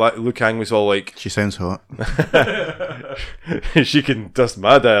then Liu Kang was all like, She sounds hot. she can dust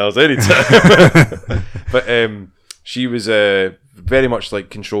my dials anytime. But she was very much like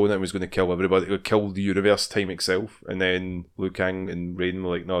controlling it and was going to kill everybody. It would kill the universe, time itself. And then Liu Kang and Raiden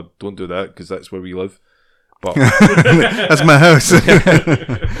were like, no, don't do that because that's where we live. But That's my house.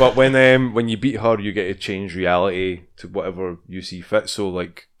 but when you beat her, you get to change reality to whatever you see fit. So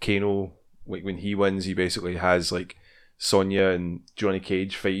like Kano, like when he wins, he basically has like Sonya and Johnny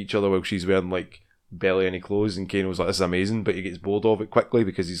Cage fight each other while she's wearing like barely any clothes, and Kano's like, this is amazing, but he gets bored of it quickly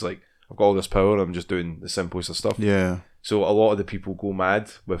because he's like, I've got all this power, I'm just doing the simplest of stuff. Yeah. So a lot of the people go mad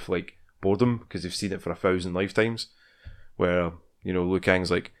with like boredom because they've seen it for 1,000 lifetimes. Where Liu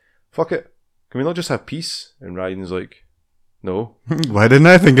Kang's like, fuck it, can we not just have peace? And Raiden's like, No. Why didn't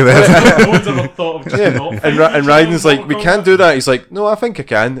I think of that? No one's ever thought of just not And, fighting and each Ryden's other in like, we Mortal can't Kombat." do that. He's like, no, I think I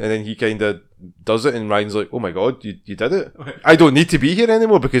can. And then he kind of does it, and Ryden's like, oh my god, you did it. I don't need to be here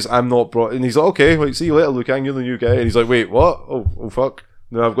anymore because I'm not brought. And he's like, okay, like, see you later, Liu Kang, you're the new guy. And he's like, wait, what? Oh fuck.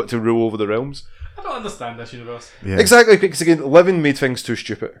 Now I've got to rule over the realms. I don't understand this universe. Yeah. Exactly, because again, Living made things too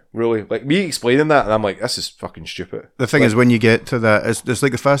stupid, really. Like, me explaining that, and I'm like, this is fucking stupid. The thing is, when you get to that, it's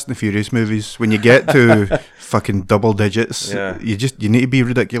like the Fast and the Furious movies. When you get to fucking double digits, Yeah. you need to be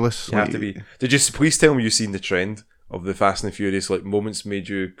ridiculous. You have to be. Did you please tell me you've seen the trend of the Fast and the Furious, like, moments made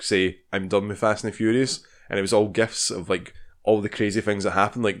you say, I'm done with Fast and the Furious? And it was all gifs of, like, all the crazy things that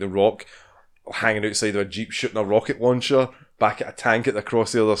happened, like The Rock hanging outside of a Jeep shooting a rocket launcher, back at a tank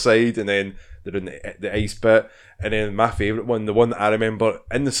across the other side, and then they're in the ice bit. And then my favourite one, the one that I remember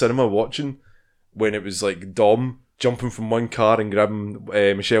in the cinema watching, when it was like Dom jumping from one car and grabbing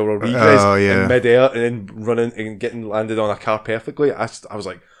Michelle Rodriguez in mid-air and then running and getting landed on a car perfectly. I was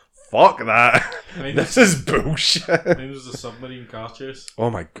like, fuck that. This is bullshit. I think it was a submarine car chase.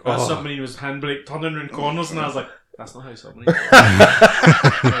 Oh my That god. submarine was handbrake turning around corners, and I was like, that's not how submarines like,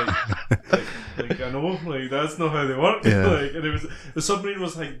 I know, like, that's not how they work. Yeah. Like, and it was, the submarine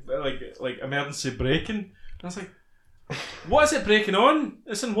was like emergency braking. And I was like, what is it braking on?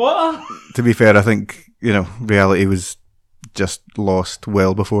 It's in water. To be fair, I think, reality was just lost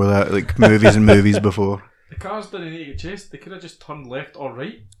well before that. Like, movies and movies before. The cars didn't need to get chased. They could have just turned left or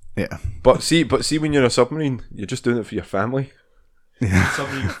right. Yeah. But see, when you're in a submarine, you're just doing it for your family. Yeah.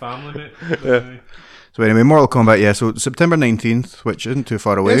 Submarine family, mate. But, So anyway, Mortal Kombat, yeah, so September 19th, which isn't too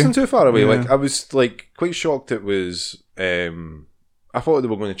far away. It isn't too far away. Yeah. Like, I was like quite shocked it was I thought they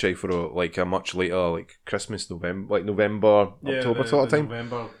were going to try for a much later, like Christmas, November, October sort of time.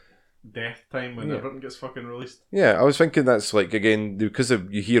 November death time when everything gets fucking released. Yeah, I was thinking that's like, again, because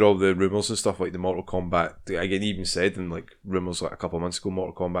you hear all the rumours and stuff like the Mortal Kombat, again, even said in like rumours like a couple of months ago,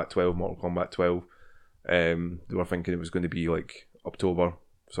 Mortal Kombat 12, they were thinking it was going to be like October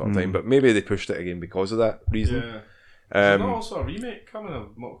sort of time, but maybe they pushed it again because of that reason. Yeah. Is there not also a remake coming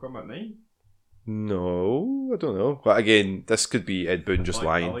of Mortal Kombat 9? No, I don't know. But again, this could be Ed Boon just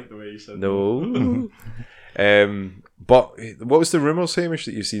lying. I like the way you said No. But what was the rumours, Hamish,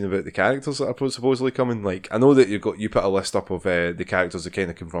 that you've seen about the characters that are supposedly coming? Like, I know that you put a list up of the characters that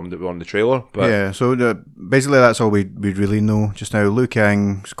kind of confirmed that were on the trailer. But yeah, so basically that's all we really know just now. Liu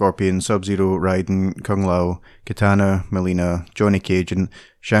Kang, Scorpion, Sub-Zero, Raiden, Kung Lao, Katana, Melina, Johnny Cage, and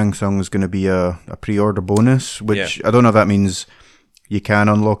Shang Tsung is going to be a pre-order bonus, which I don't know if that means you can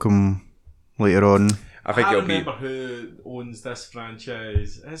unlock them later on. I think it'll be. remember who owns this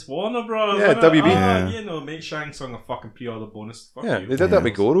franchise. It's Warner Bros. Yeah, WB. Yeah. Make Shang Tsung a fucking pre-order bonus. Fuck Yeah, you. they did that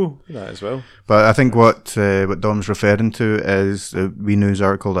with Goro, that as well. But I think what Dom's referring to is a wee news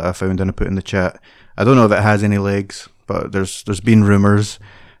article that I found and I put in the chat. I don't know if it has any legs, but there's been rumours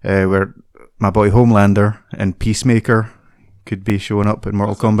where my boy Homelander and Peacemaker could be showing up in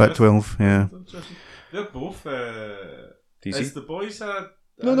Mortal Kombat 12. Yeah. They're both. DC? Is the boys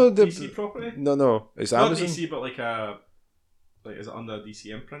No, DC property? No, it's Not Amazon. DC, but like is it under a DC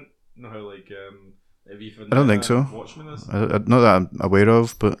imprint? You know how I don't think so. Watchmen is. Not that I'm aware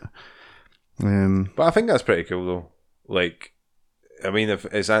of, but But I think that's pretty cool though. Like, I mean, if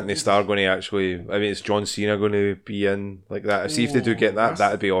is Anthony Starr going to actually? I mean, is John Cena going to be in like that? See if they do get that,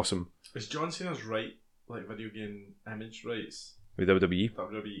 that'd be awesome. Is John Cena's like video game image rights With WWE.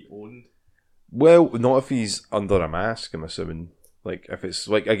 WWE owned? Well, not if he's under a mask. I'm assuming. Like, if it's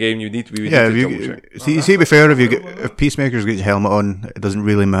like again, we need to double check. See, to be fair, if Peacemaker's got his helmet on, it doesn't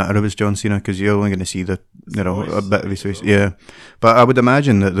really matter if it's John Cena because you're only going to see a bit of his face. Yeah, but I would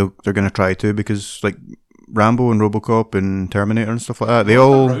imagine that they're going to try to because like Rambo and RoboCop and Terminator and stuff like that, they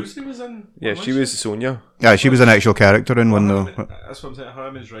all. Rousey was in. Yeah, she was Sonya. Yeah, she was an actual character in one though. That's what I'm saying. Her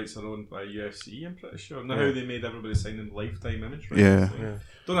image rights are owned by UFC. I'm pretty sure. Now how they made everybody sign in lifetime image rights. Yeah.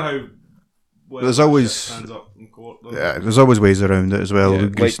 Don't know how. Well, There's always stands up in court. there's always ways around it as well. Yeah,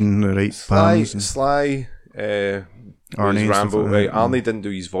 Greasing the right pans. Sly, Arnie Arnie, and Rambo. stuff like that. Arnie didn't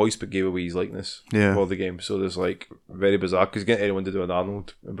do his voice, but gave away his likeness for the game. So there's like very bizarre because get anyone to do an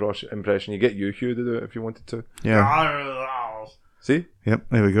Arnold impression, you get you, Hugh, to do it if you wanted to. Yeah. See? Yep.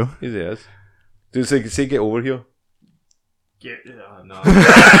 There we go. Easy as. Do say get over here. No.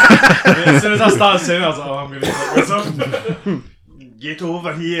 As soon as I started saying it, I was like, oh, I'm going to fuck myself. Get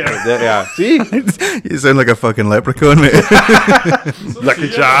over here. Yeah. See? You sound like a fucking leprechaun, mate. Lucky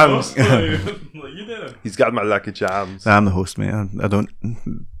Charms. Like you did it. He's got my Lucky Charms. I'm the host, mate. I don't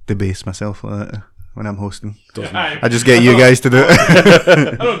debase myself like that when I'm hosting. Yeah, I just get you guys to do it.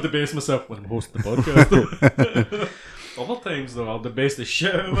 I don't debase myself when I'm hosting the podcast. Other times, though, I'll debase the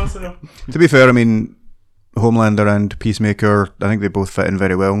shit out of myself. To be fair, I mean, Homelander and Peacemaker, I think they both fit in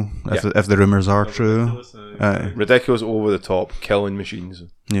very well, if the rumours are true. Ridiculous, yeah. Ridiculous, over the top, killing machines.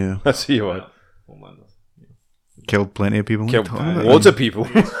 Yeah. That's who you want. Homelander. Killed plenty of people. Killed loads of people.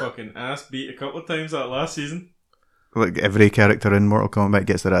 He gets fucking ass beat a couple of times that last season. Like every character in Mortal Kombat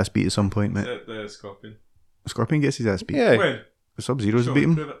gets their ass beat at some point, mate. Except the Scorpion. Scorpion gets his ass beat. Yeah. When? Sub-Zero's Sure, beat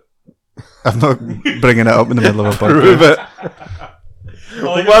him. prove it. I'm not bringing it up in the middle of a Prove podcast. it.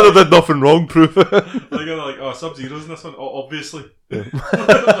 Like, Whether did nothing wrong, prove it. like, they're like, oh, Sub-Zero's in this one? Oh, obviously.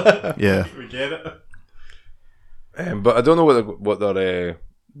 Yeah. We get it. But I don't know what their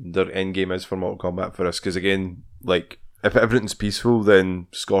end game is for Mortal Kombat for us, because again, like, if everything's peaceful, then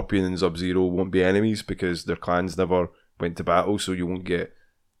Scorpion and Sub-Zero won't be enemies because their clans never went to battle, so you won't get,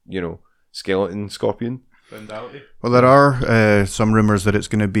 Skeleton Scorpion. Friendality. Well, there are some rumours that it's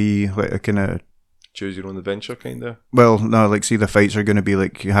going to be like a kind of... Choose your own adventure, kind of. Well, no, like, see, the fights are going to be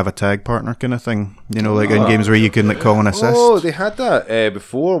like you have a tag partner kind of thing. You know, like in games where you can like call and assist. Oh, they had that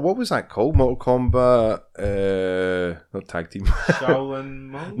before. What was that called? Mortal Kombat. Not tag team. Shaolin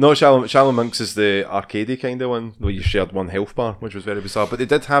Monk? No, Shaolin Monks is the arcadey kind of one where you shared one health bar, which was very bizarre. But they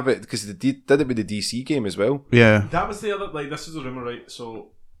did have it because they did it with the DC game as well. Yeah. That was the other, like, this is a rumour, right?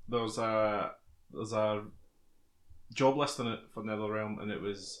 So there's a job list in it for NetherRealm, and it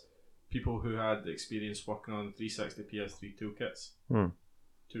was people who had experience working on 360 PS3 toolkits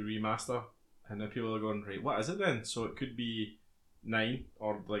to remaster. And then people are going, right, what is it then? So it could be 9,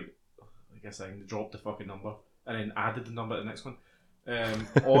 or like I guess I dropped the fucking number and then added the number to the next one.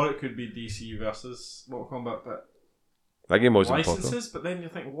 Or it could be DC versus Mortal Kombat, but That game wasn't licenses, but then you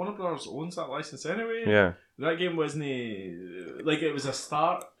think Warner Brothers owns that license anyway. Yeah. That game wasn't like, it was a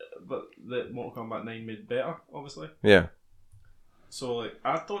start, but that Mortal Kombat 9 made better, obviously. Yeah. So like,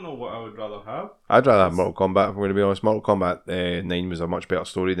 I don't know what I would rather have. I'd rather have Mortal Kombat, if I'm going to be honest. Mortal Kombat 9 was a much better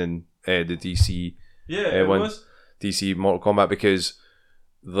story than the DC Yeah, it one. was. DC Mortal Kombat, because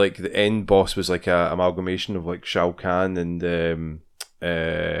like the end boss was like a amalgamation of like Shao Kahn and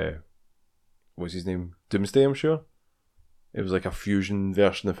what's his name? Doomsday, I'm sure. It was like a fusion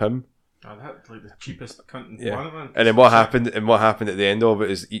version of him. Oh, that's like the cheapest cunt in the Yeah. planet, man. And then what happened at the end of it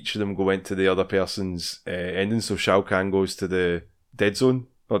is each of them go into the other person's ending. So Shao Kahn goes to the Dead Zone.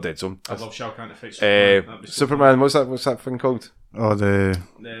 Not Dead Zone. I'd love Shao Kahn to fix Superman. That'd be so Superman, what's that thing called? Oh, the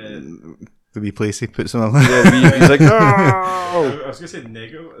wee place he puts him on. Yeah, he's like, I no! was gonna say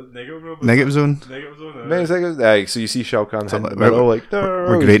negative zone. Negative zone. Negative zone. Man, it's like, so you see Shao Kahn hitting the middle, like, no!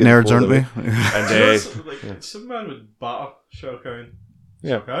 We're great nerds, aren't we? And like, Superman would batter Shao Kahn.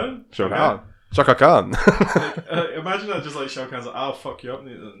 Yeah. Shao Kahn? Shao Kahn. Shao Kahn. Like, imagine that, just like Shao Kahn's like, I'll fuck you up. And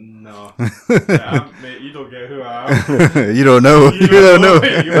he's like, no. Yeah, mate, you don't get who I am. You don't know. You don't know.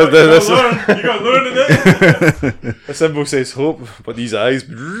 You gotta learn today. The symbol says hope, but these eyes.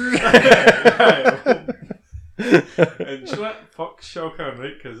 And do you know what? Fuck Shao Kahn,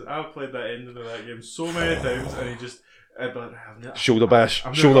 right? Because I've played that ending of that game so many times, and he just Shoulder bash,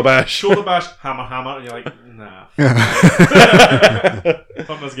 shoulder bash, hammer, and you're like, nah.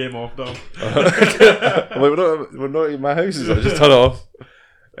 Turn this game off, Dom. I'm like, we're not in my house, is it? Just turn it off.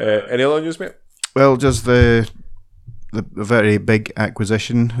 Any other news, mate? Well, just the very big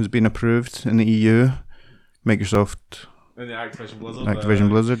acquisition has been approved in the EU. Microsoft, And the Activision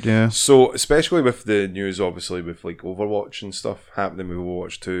Blizzard, yeah. So, especially with the news, obviously, with like Overwatch and stuff happening with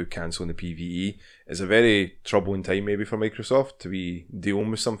Overwatch 2 cancelling the PvE, it's a very troubling time maybe for Microsoft to be dealing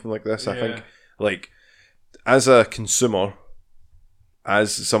with something like this. I think, like, as a consumer,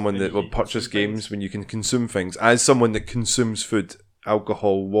 as someone that will purchase games, when you can consume things, as someone that consumes food,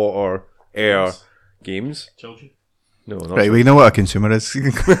 alcohol, water, air, games. Children. No, not Right, we know what a consumer is.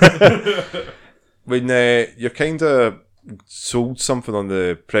 When you're kind of sold something on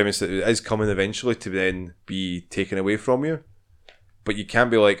the premise that it is coming eventually to then be taken away from you, but you can't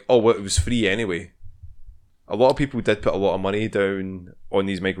be like, oh, well, it was free anyway. A lot of people did put a lot of money down on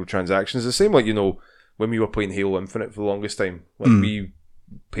these microtransactions. The same like, when we were playing Halo Infinite for the longest time, like we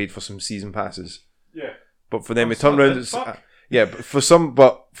paid for some season passes. Yeah. But for them to turn around,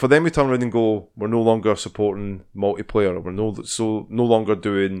 but for them to turn around and go, we're no longer supporting multiplayer. We're no longer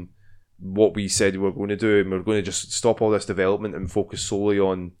doing what we said we were going to do, and we're going to just stop all this development and focus solely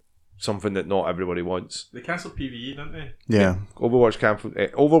on something that not everybody wants. They cancelled PvE, didn't they? Yeah.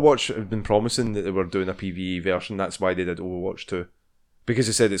 Overwatch have been promising that they were doing a PvE version. That's why they did Overwatch 2. Because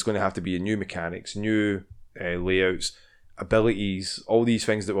they said it's going to have to be new mechanics, new layouts, abilities, all these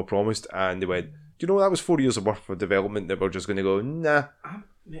things that were promised, and they went, that was 4 years of worth of development that we're just going to go, nah.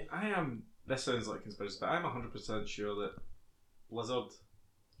 This sounds like conspiracy, but I'm 100% sure that Blizzard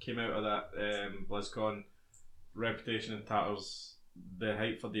came out of that BlizzCon, reputation in tatters, the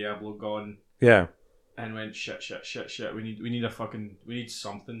hype for Diablo gone. Yeah. and went shit. We need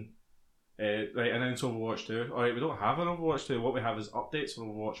something. Right, announce Overwatch 2. Alright, we don't have an Overwatch 2. What we have is updates for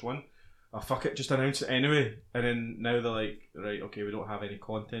Overwatch 1. Oh, fuck it, just announce it anyway. And then now they're like, right, okay, we don't have any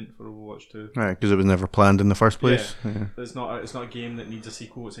content for Overwatch 2. Right, because it was never planned in the first place. Yeah. It's not a game that needs a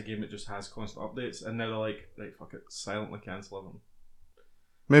sequel, it's a game that just has constant updates. And now they're like, right, fuck it, silently cancel them.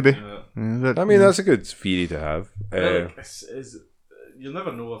 Maybe. I mean, that's a good theory to have. Like, you'll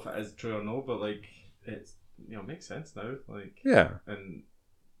never know if it is true or no, but like, it's, it makes sense now. Like, yeah. And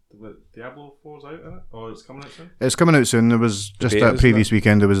Diablo 4's out in it? Or it's coming out soon? It's coming out soon. There was just that previous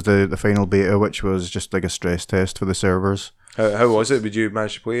weekend, there was the final beta, which was just like a stress test for the servers. How was it? Did you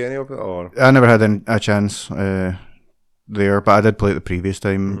manage to play any of it? Or I never had a chance there, but I did play it the previous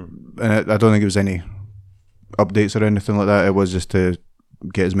time. And I don't think it was any updates or anything like that. It was just to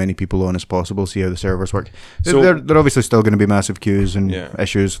get as many people on as possible, see how the servers work. So they're obviously still going to be massive queues and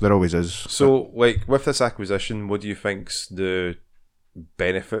issues. There always is. So, like, with this acquisition, what do you think's the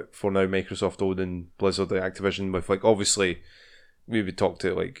benefit for now Microsoft owning Blizzard and Activision? With, like, obviously we would talk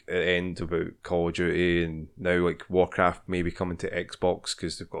to, like, at the end about Call of Duty, and now, like, Warcraft maybe coming to Xbox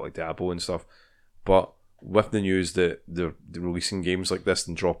because they've got, like, Diablo and stuff. But with the news that they're releasing games like this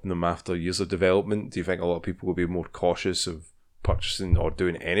and dropping them after years of development, do you think a lot of people will be more cautious of purchasing or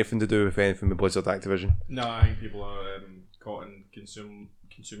doing anything to do with anything with Blizzard Activision? No, I think people are caught in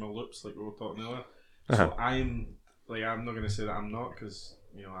consumer loops, like we were talking earlier. So I'm not going to say that I'm not, because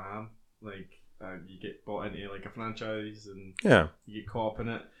I am. Like, you get bought into like a franchise and you get caught up in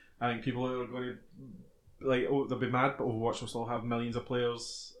it. I think people are going to they'll be mad, but Overwatch will still have millions of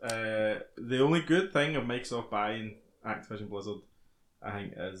players. The only good thing of Microsoft buying Activision Blizzard, I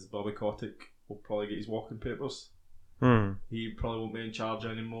think, is Bobby Kotick will probably get his walking papers. He probably won't be in charge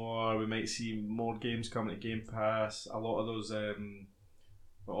anymore. We might see more games coming to Game Pass. A lot of those,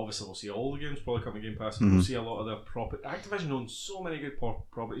 obviously we'll see all the games probably coming to Game Pass. We'll see a lot of their property. Activision owns so many good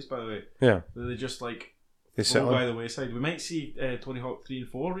properties, by the way. Yeah. They just they fall by the wayside. We might see Tony Hawk 3 and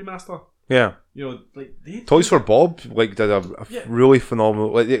 4 remaster. Yeah. Toys for Bob did a really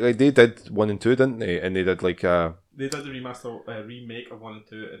phenomenal. Like they did 1 and 2, didn't they? And they did they did the remaster remake of 1 and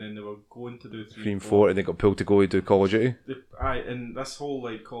 2, and then they were going to do 3 and 4, and they got pulled to go and do Call of Duty. And this whole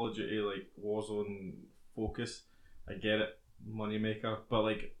Call of Duty Warzone focus, I get it, moneymaker,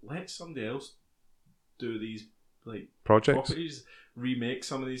 but let somebody else do these projects, properties, remake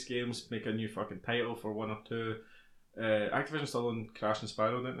some of these games, make a new fucking title for 1 or 2. Activision still own Crash and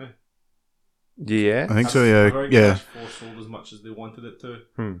Spyro, didn't they? Yeah, I think so. Yeah. Crash 4 sold as much as they wanted it to,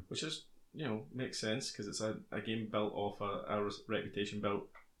 which is makes sense because it's a game built off a reputation built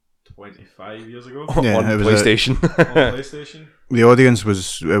 25 years ago. Yeah, on PlayStation. On PlayStation. The audience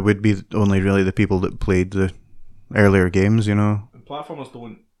would be only really the people that played the earlier games, And platformers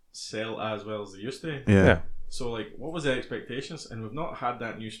don't sell as well as they used to. Yeah. So, what was the expectations? And we've not had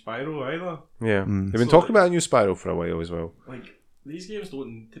that new Spyro either. Yeah. They've been talking about a new Spyro for a while as well. These games don't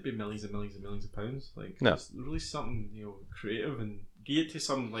need to be millions and millions and millions of pounds. No. Just release something, creative and geared to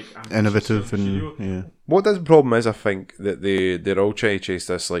some, innovative and, What the problem is, I think, that they're all trying to chase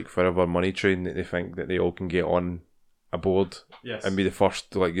this, forever money train that they think that they all can get on a board and be the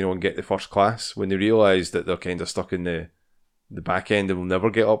first, and get the first class, when they realise that they're kind of stuck in the back end and will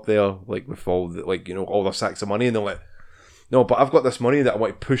never get up there, with all the, all their sacks of money, and they're like, no, but I've got this money that I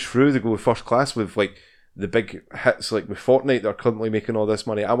want to push through to go with first class with, the big hits, with Fortnite, they're currently making all this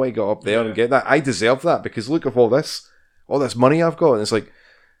money. I want to get up there and get that. I deserve that because look at all this money I've got. And it's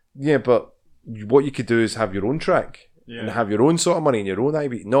but what you could do is have your own track and have your own sort of money and your own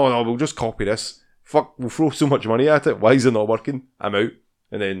IP. No, we'll just copy this. Fuck, we'll throw so much money at it. Why is it not working? I'm out.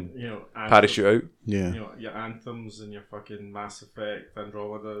 And then parachute out. Yeah. Your Anthems and your fucking Mass Effect,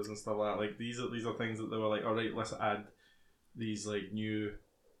 Andromedas and stuff like that. These are things that they were all right, let's add these new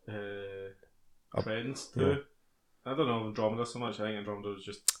trends to. I don't know Andromeda so much. I think Andromeda was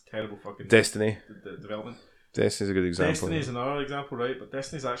just terrible fucking Destiny development. Destiny's a good example. Destiny's another example, right? But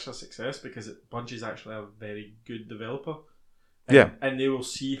Destiny's actually a success because Bungie's actually a very good developer. And they will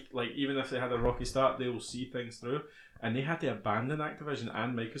see, even if they had a rocky start, they will see things through. And they had to abandon Activision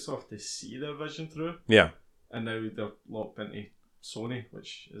and Microsoft to see their vision through. Yeah. And now they're locked into Sony,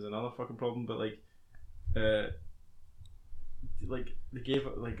 which is another fucking problem. But they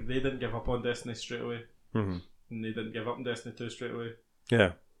didn't give up on Destiny straight away, and they didn't give up on Destiny 2 straight away.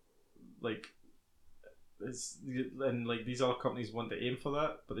 Yeah. These other companies want to aim for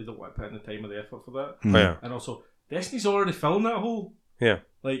that, but they don't want to put in the time or the effort for that. Oh, yeah. And also, Destiny's already filling that hole. Yeah.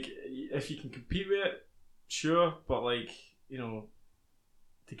 If you can compete with it, sure, but to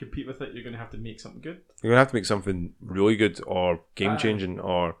compete with it, you're going to have to make something good. You're going to have to make something really good or game changing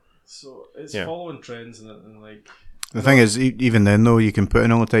or So it's Yeah. following trends and like. The thing is, even then though, you can put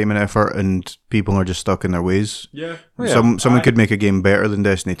in all the time and effort, and people are just stuck in their ways. Yeah. Someone could make a game better than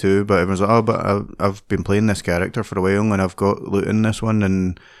Destiny 2, but everyone's like, oh, but I've been playing this character for a while, and I've got loot in this one,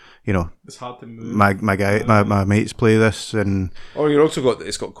 and you know, It's hard to move. my mates play this, and Or you also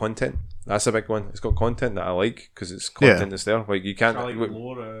it's got content. That's a big one. It's got content that I like because it's content that's there. Like you can't. I like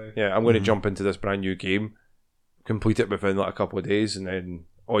lore. Yeah, I'm going to jump into this brand new game, complete it within like a couple of days, and then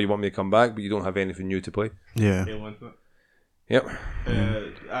you want me to come back, but you don't have anything new to play. yeah, Halo Infinite. Yep.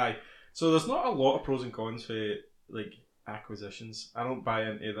 Aye. So there's not a lot of pros and cons for like acquisitions. I don't buy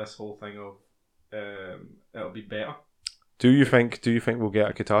into this whole thing of it'll be better. Do you think we'll get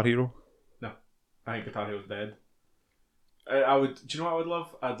a Guitar Hero? No, I think Guitar Hero's dead. I would. Do you know what I would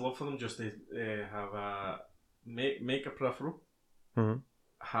love? I'd love for them just to have a make a peripheral,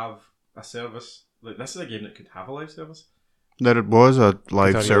 have a service. Like this is a game that could have a live service, there was a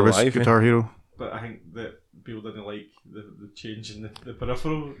live Guitar Hero service, Live, Guitar Hero. but I think that people didn't like the change in the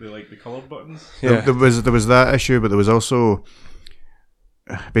peripheral. They like the colour buttons. Yeah. There was that issue, but there was also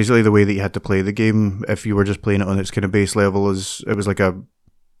basically the way that you had to play the game. If you were just playing it on its kind of base level, it was like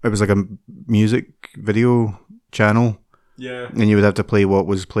a music video channel. Yeah. And you would have to play what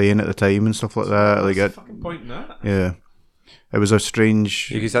was playing at the time and stuff like that. What's Like the fucking point in that? yeah, it was a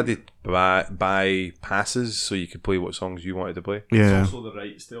strange. You just had to buy passes so you could play what songs you wanted to play. Yeah, It's also the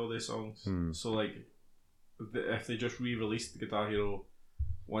rights to all these songs. So like, if they just re-released the Guitar Hero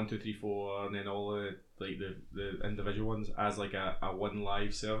 1, 2, 3, 4, and then all the like the individual ones as like a one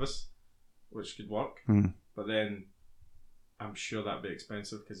live service, which could work. But then I'm sure that'd be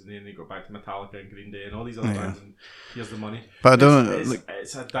expensive because then they go back to Metallica and Green Day and all these other bands, and here's the money. but I don't.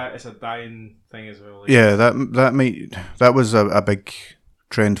 It's a dying thing as well. Like, Yeah, that was a big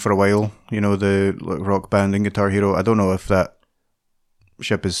trend for a while. You know, the like, Rock Band and Guitar Hero. I don't know if that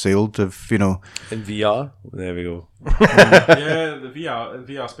ship has sailed. If you know, In VR, there we go. yeah, the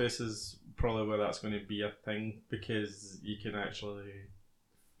VR space is probably where that's going to be a thing because you can actually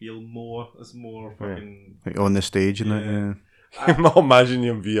feel more. It's more fucking like on the stage and that. Yeah. I'm not imagining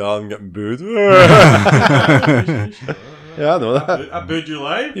you in VR and getting booed. Yeah, I know that. I booed you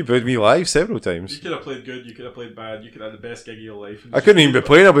live. You booed me live several You times. could have played good. You could have played bad. You could have had the best gig of your life. I couldn't even be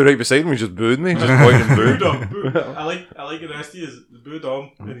playing. I'll be right beside him. He just booed me. Just pointing and Booed booed. him. Booed. I like it nasty is booed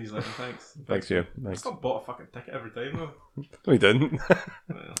on, and he's like, thanks. Thanks, you. I Thanks. still bought a fucking ticket every time though. No, he didn't.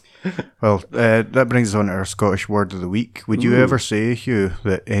 Well, that brings us on to our Scottish word of the week. Would you ever say, Hugh,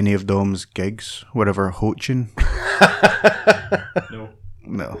 that any of Dom's gigs were ever hoaching? No.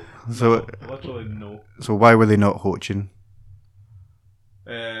 No. So Literally no. so why were they not hoaching?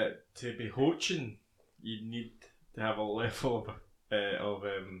 To be hoaching, you need to have a level of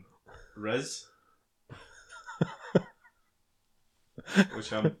riz,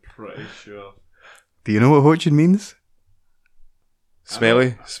 which I'm pretty sure. Do you know what hoaching means?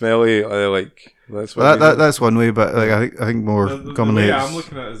 Smelly. Like that's what. That's one way, but like I think more The commonly way it's, I'm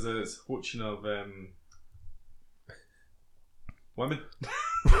looking at it is that it's hoaching of women.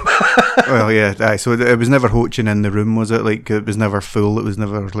 well, yeah. Aye, so it was never hoaching in the room, was it? Like it was never full. It was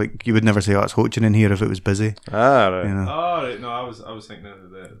never like you would never say, "Oh, it's hoaching in here" if it was busy. Right. You know? Oh right, no, I was thinking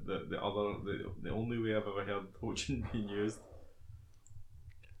of the only way I've ever heard hoaching being used.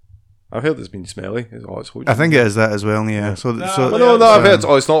 I've heard it's been smelly. It's hoaching. I think it is that as well. Yeah. So Nah, so well, No, I've heard.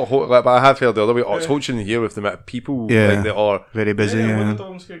 It's not. But I have heard the other way. It's hoaching in here with the amount of people. Yeah. Like they are. very busy. Yeah, one Yeah. of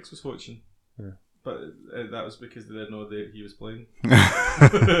Dom's gigs was hoaching. Yeah. But that was because they didn't know that he was playing.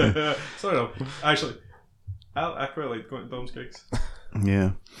 Sorry, no. Actually, I quite like going to Dom's gigs.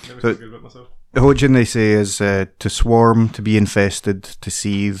 Yeah. Never So- feel good about myself. Hoaching, they say, is to swarm, to be infested, to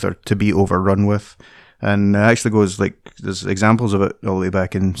seethe, or to be overrun with. And it actually goes like, there's examples of it all the way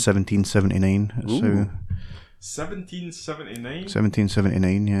back in 1779. So, 1779?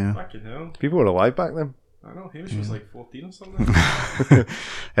 1779, yeah. Fucking hell. People were alive back then. I know, Hamish was like 14 or something.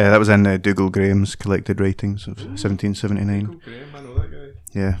 That was in Dougal Graham's collected writings of 1779. Cool, Graham, I know that guy.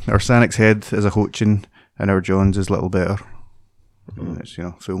 Yeah. Our Sannock's head is a hoaching, and our John's is little better. It's,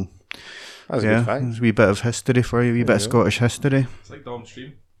 full. That's a Yeah, good fact. there's a wee bit of history for you, a wee bit of you go. Scottish history. It's like Dom's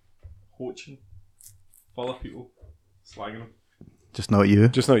stream. Hoaching. Full of people. Slagging him. Just not you.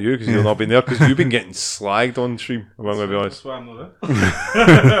 Just not you, because you've not been there, because you've been getting slagged on stream, I'm going to be honest. That's why I'm not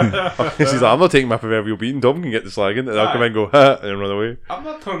there. She's like, I'm not taking my proverbial beating. Dom can get the slagging, and I'll come in and go, ha, and then run away. I'm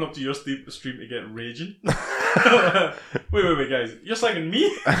not turning up to your stream to get raging. wait, guys. You're slagging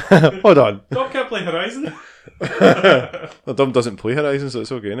me? Hold on. Dom can't play Horizon. Well, Dom doesn't play Horizon, so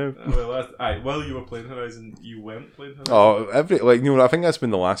it's okay now. While you were playing Horizon, you weren't playing Horizon. Oh, I think that's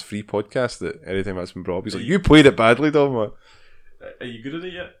been the last 3 podcasts that anytime that's been brought up, he's like, you played it badly, Dom. Are you good at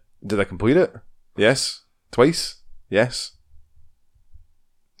it yet? Did I complete it? Yes. Twice? Yes.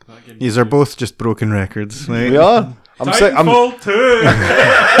 These are both just broken records, right? We are. Titanfall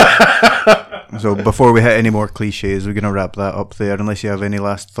 2! So before we hit any more cliches, we're going to wrap that up there, unless you have any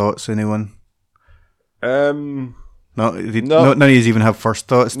last thoughts, anyone? No. None of you even have first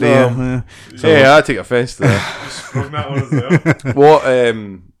thoughts, do No. you? Yeah, I take offence to that. Sprung that one as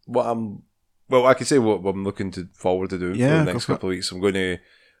well. I can say what I'm looking forward to doing for Yeah, the go next for it. couple of weeks. I'm going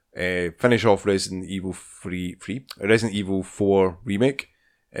to finish off Resident Evil 4 remake.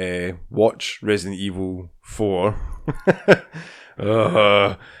 Watch Resident Evil 4.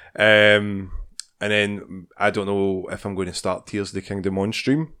 And then I don't know if I'm going to start Tears of the Kingdom on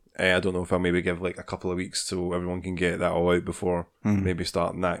stream. I don't know if I'll maybe give like a couple of weeks so everyone can get that all out before maybe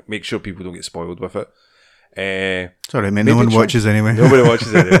starting that. Make sure people don't get spoiled with it. Sorry, man, no one watches anyway. Nobody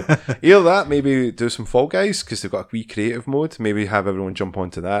watches anyway. Either that, maybe do some Fall Guys because they've got a wee creative mode. Maybe have everyone jump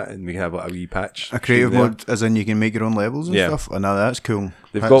onto that and we can have like a wee patch. A creative stream there. mode, as in you can make your own levels and stuff? Oh, no, that's cool.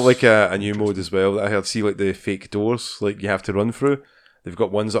 They've got like a new mode as well that I heard. See like the fake doors like you have to run through. They've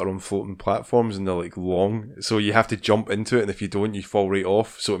got ones that are on floating platforms and they're like long, so you have to jump into it, and if you don't, you fall right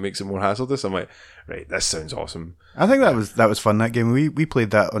off. So it makes it more hazardous. I'm like, right, this sounds awesome. I think that was fun. That game we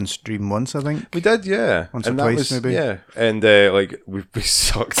played that on stream once. I think We did, yeah, Once and or that twice, was, maybe. yeah, and like we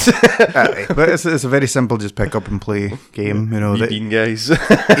sucked. but it's a very simple, just pick up and play game. You know, We that bean guys.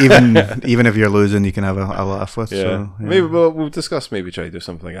 even if you're losing, you can have a laugh with. Yeah, So, yeah. maybe we'll discuss. Maybe try to do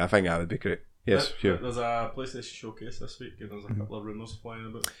something like that. I think that would be great. Yes, Hugh. There's a PlayStation showcase this week, and there's a couple of rumours flying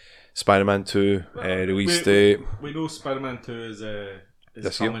about. Spider-Man 2 release date. We know Spider-Man 2 is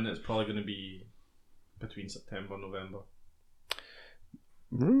This coming. It's probably going to be between September and November.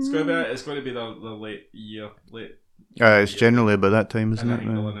 Mm. It's going to be the late year. It's generally about that time, isn't And I it?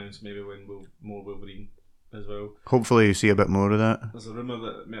 think they'll announce maybe when more Wolverine as well. Hopefully, you see a bit more of that. There's a rumour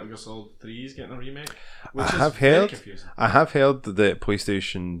that Metal Gear Solid 3 is getting a remake. I Which have is very heard. confusing. I have heard that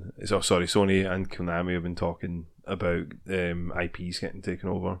Sony and Konami have been talking about IPs getting taken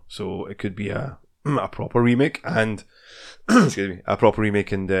over, so it could be a proper remake and excuse me, a proper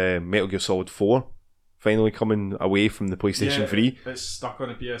remake and Metal Gear Solid 4 finally coming away from the PlayStation 3. It's stuck on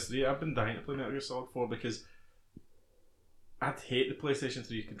a PS3. I've been dying to play Metal Gear Solid 4 because I'd hate the PlayStation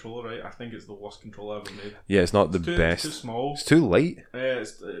 3 controller, right? I think it's the worst controller ever made. Yeah, it's not the It's best. too small. It's too light.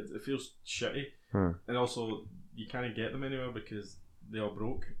 It feels shitty. Hmm. And also, you can't get them anywhere because they all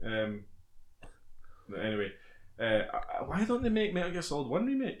broke. But anyway, why don't they make Metal Gear Solid 1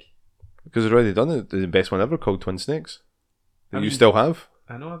 remake? Because they've already done it. The best one ever called Twin Snakes. That I you mean- still have.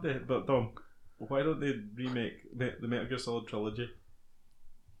 I know they, but Dom, why don't they remake the Metal Gear Solid trilogy?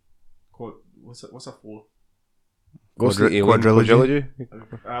 What's a 4? What's the Alien Quadrilogy?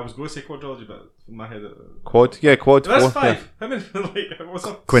 I was going to say quadrilogy, but in my head, Quad? Yeah, Quad that's 4. five. I mean, what's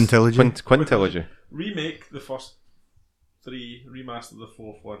a Quintilogy. Quintilogy. remake the first 3, remaster the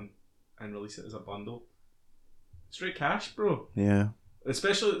 4th one, and release it as a bundle? Straight cash, bro. Yeah.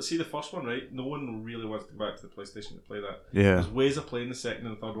 Especially, see the first one, right? No one really wants to go back to the PlayStation to play that. Yeah. There's ways of playing the second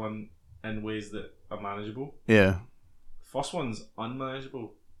and the third one in ways that are manageable. Yeah. First one's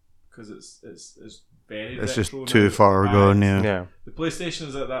unmanageable because it's very. It's just retro too now. far Aye. gone. Yeah. Yeah. The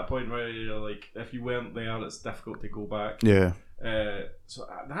PlayStation's at that point where you're like, if you weren't there, it's difficult to go back. Yeah. So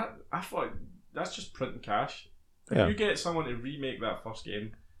I thought that's just printing cash. If Yeah. you get someone to remake that first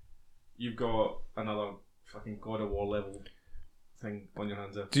game, you've got another fucking God of War level thing on your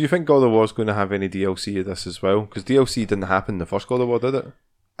hands there. Do you think God of War's going to have any DLC of this as well? Because DLC didn't happen in the first God of War, did it?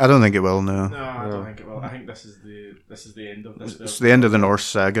 I don't think it will. No. No, I don't think it will. I think this is the end of this. It's the end of the Norse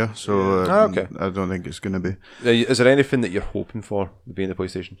saga, so Ah, okay. I don't think it's going to be. Is there anything that you're hoping for to be in the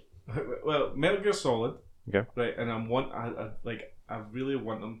PlayStation? Well, Metal Gear Solid. Okay. Right, and I really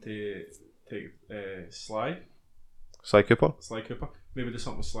want them to take Sly Cooper? Cooper. Maybe do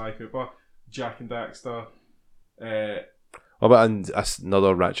something with Sly Cooper, Jack and Daxter. What about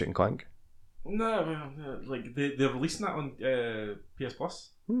another Ratchet and Clank? No, like they're releasing that on PS Plus.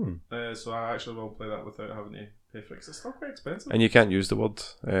 Hmm. So I actually will play that without having to pay for it. 'Cause it's still quite expensive. And you can't use the word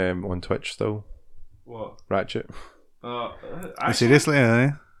on Twitch still. What? Ratchet. Actually, Seriously,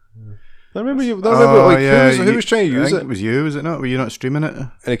 eh? I remember you. Who was trying to use I think it? it was you, was it not? Were you not streaming it?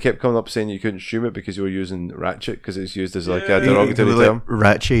 And it kept coming up saying you couldn't stream it because you were using Ratchet because it's used as like Yeah. a derogatory Like term.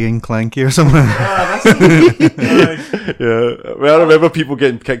 Ratchet and Clanky or something. that's Yeah, well, I remember people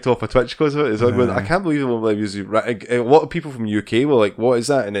getting kicked off of Twitch because of it. It's like, going, I can't believe they won't let me use a lot of people from UK were like, "What is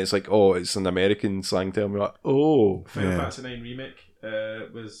that?" And it's like, "Oh, it's an American slang term." We're like, "Oh, Final Yeah. Fantasy 9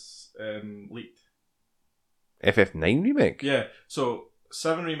 remake was leaked. FF9 remake." Yeah, so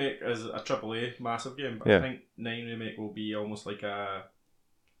 7 remake is a AAA massive game, but Yeah. I think 9 remake will be almost like a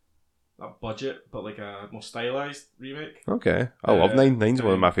budget, but like a more stylized remake. Okay, I love 9. 9's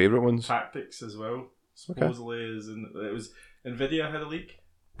one of my favourite ones. Tactics as well. Supposedly is, and it was Nvidia had a leak,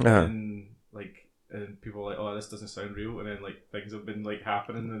 Uh-huh. and people were like, "Oh, this doesn't sound real," and then like things have been like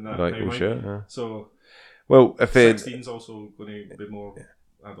happening in that Like, oh timeline. shit. Yeah. So, Well, if it, 16's also going to be more.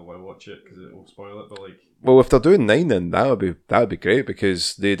 I don't want to watch it because it will spoil it, but like, well, if they're doing 9, then that would be great,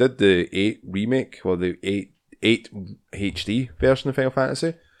 because they did the 8 remake, or the 8 HD version of Final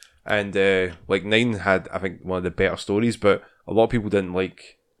Fantasy, and like 9 had, I think, one of the better stories, but a lot of people didn't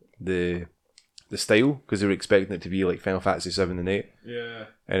like the style because they were expecting it to be like Final Fantasy 7 and 8. yeah,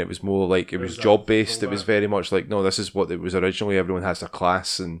 And it was more like, it was job based. It was very much like, no, this is what it was originally. Everyone has their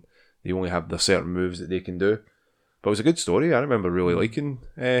class and they only have their certain moves that they can do. But it was a good story. I remember really liking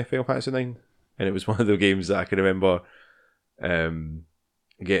Final Fantasy 9. And it was one of the games that I can remember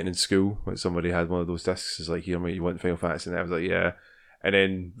getting in school when somebody had one of those discs. It's like, here, mate, you want Final Fantasy? And I was like, yeah. And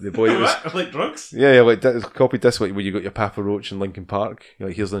then the boy was... like drugs? Yeah, like copy disc, like when you got your Papa Roach in Linkin Park. You're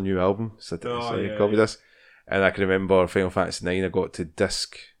like, here's the new album. So copy disc. And I can remember Final Fantasy 9, I got to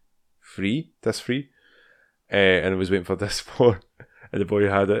disc free, and I was waiting for disc 4, and the boy who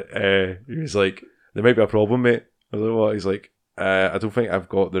had it, he was like, there might be a problem, mate. I was like, what? He's like, I don't think I've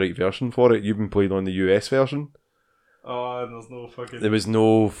got the right version for it. You've been playing on the US version. Oh, and there's no fucking... There was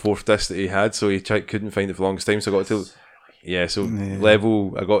no 4th disc that he had, so he couldn't find it for the longest time, so I got to... Yeah, so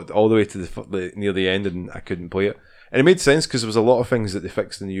level, I got all the way to the near the end and I couldn't play it. And it made sense because there was a lot of things that they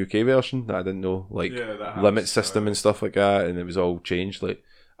fixed in the UK version that I didn't know, like limit system and stuff like that, and it was all changed. Like,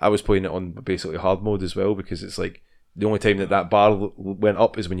 I was playing it on basically hard mode as well, because it's like the only time that bar went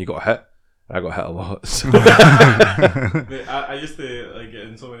up is when you got hit. I got hit a lot. So. Mate, I used to like get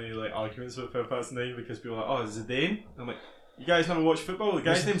in so many like arguments with Final Fantasy 9 because people were like, "Oh, Zidane." I'm like, "You guys never watch football? The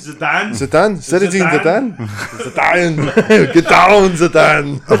guy's name's Zidane." Zinedine Zidane. Zidane. Get down,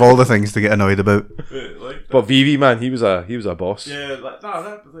 Zidane. Of all the things to get annoyed about. But Vivi, man, he was a boss. Yeah, like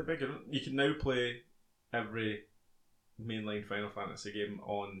that was big. You can now play every mainline Final Fantasy game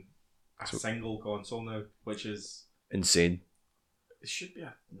on a single console now, which is insane. It should be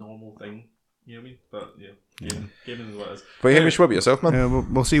a normal thing. You know what I mean? But yeah, gaming is what it is. But Hamish, what about yourself, man? Yeah,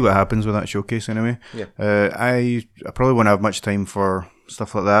 we'll see what happens with that showcase anyway. Yeah. I probably won't have much time for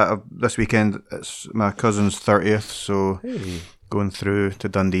stuff like that. This weekend it's my cousin's 30th, so going through to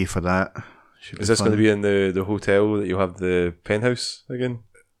Dundee for that. Is this going to be in the hotel that you'll have the penthouse again?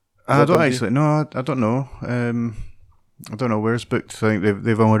 I don't actually. No, I don't know. I don't know where it's booked. I think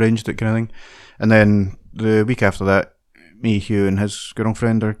they've all arranged it, kind of thing. And then the week after that, me, Hugh, and his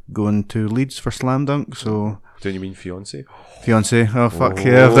girlfriend are going to Leeds for Slam Dunk. So, don't you mean fiance? Fiance? Oh fuck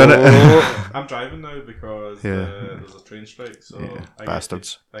yeah, I've done it. I'm driving now because there's a train strike, so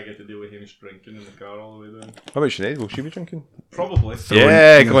bastards. I get to deal with Hamish drinking in the car all the way down. How about Sinead? Will she be drinking? Probably.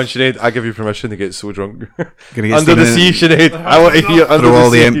 Yeah, come on, Sinead. I give you permission to get so drunk. Under the sea, Sinead. I want to hear under throw the all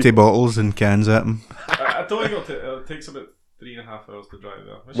the sea. empty bottles and cans at him. I don't think it takes about 3.5 hours to drive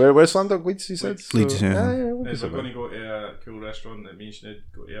there. Where's Slam Dunk? Leeds, you said? Leeds, yeah. We're going to go to a cool restaurant that me and Sinead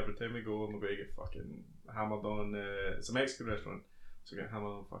go to every time we go, and we're going to get fucking hammered on. It's a Mexican restaurant, so we get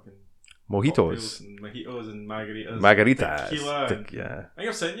hammered on fucking mojitos and margaritas. Margaritas. Tequila. Yeah. I think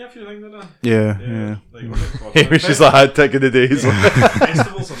I've sent you a few things, didn't I? Yeah. Hamish is like hard tick in the days.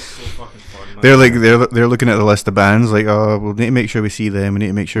 Festivals are so fucking fun, man. They're looking at the list of bands like, oh, we'll need to make sure we see them. We need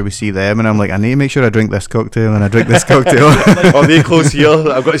to make sure we see them. And I'm like, I need to make sure I drink this cocktail and I drink this cocktail. Oh, they close here.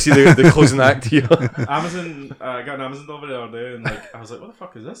 I've got to see the closing act here. Amazon. I got an Amazon delivery the other day, and like I was like, what the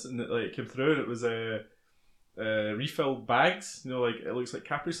fuck is this? And it like came through, and it was refilled bags. You know, like it looks like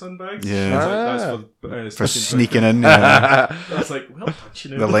Capri Sun bags. Yeah, that's for sneaking in. Yeah. I was like, well,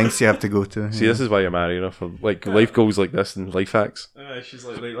 you know, the lengths you have to go to. See, this is why you're marrying her, for like life goals like this and life hacks. She's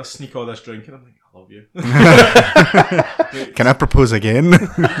like, right, let's sneak all this drink, and I'm like, I love you. Can I propose again?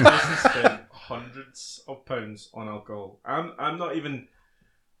 I spent hundreds of pounds on alcohol. I'm not even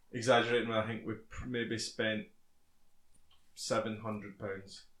exaggerating. I think we maybe spent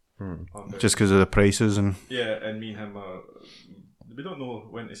 £700. Just because of the prices and and me and him we don't know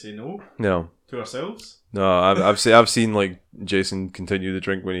when to say no to ourselves. No, I've seen like Jason continue to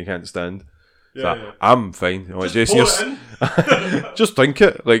drink when he can't stand. I'm fine. You know, just Jason, just drink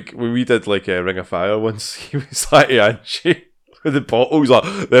it. Like when we did like a Ring of Fire once, he was like, Angie with the bottle. He's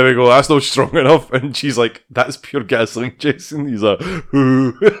like, there we go. That's not strong enough. And she's like, that's pure gasoline, Jason. He's like,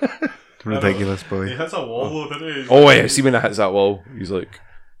 ooh. Ridiculous boy. He hits a wall though, doesn't he? Oh yeah, see when it hits that wall, he's like.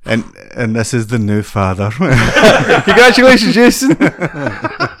 And this is the new father. Congratulations, Jason. I'm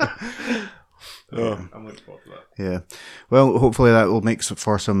looking forward to that. Yeah. Well, hopefully that will make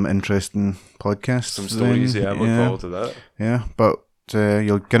for some interesting podcasts. Some stories, I'm looking forward to that. Yeah, but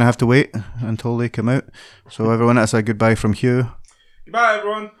you're gonna have to wait until they come out. So everyone, that's a goodbye from Hugh. Goodbye,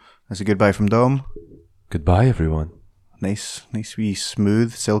 everyone. That's a goodbye from Dom. Goodbye, everyone. Nice wee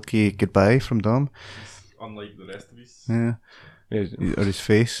smooth, silky goodbye from Dom. Unlike the rest of us. Yeah. Or his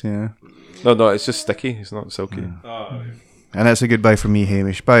face, yeah. No, it's just sticky. It's not silky. Oh, yeah. And that's a goodbye from me,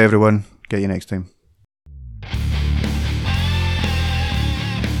 Hamish. Bye, everyone. Get you next time.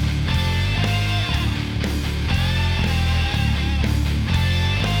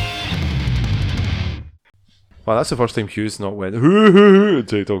 Wow, that's the first time Hugh's not went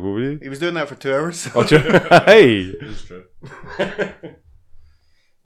until he talk over you. He was doing that for 2 hours. Oh, hey! It's true.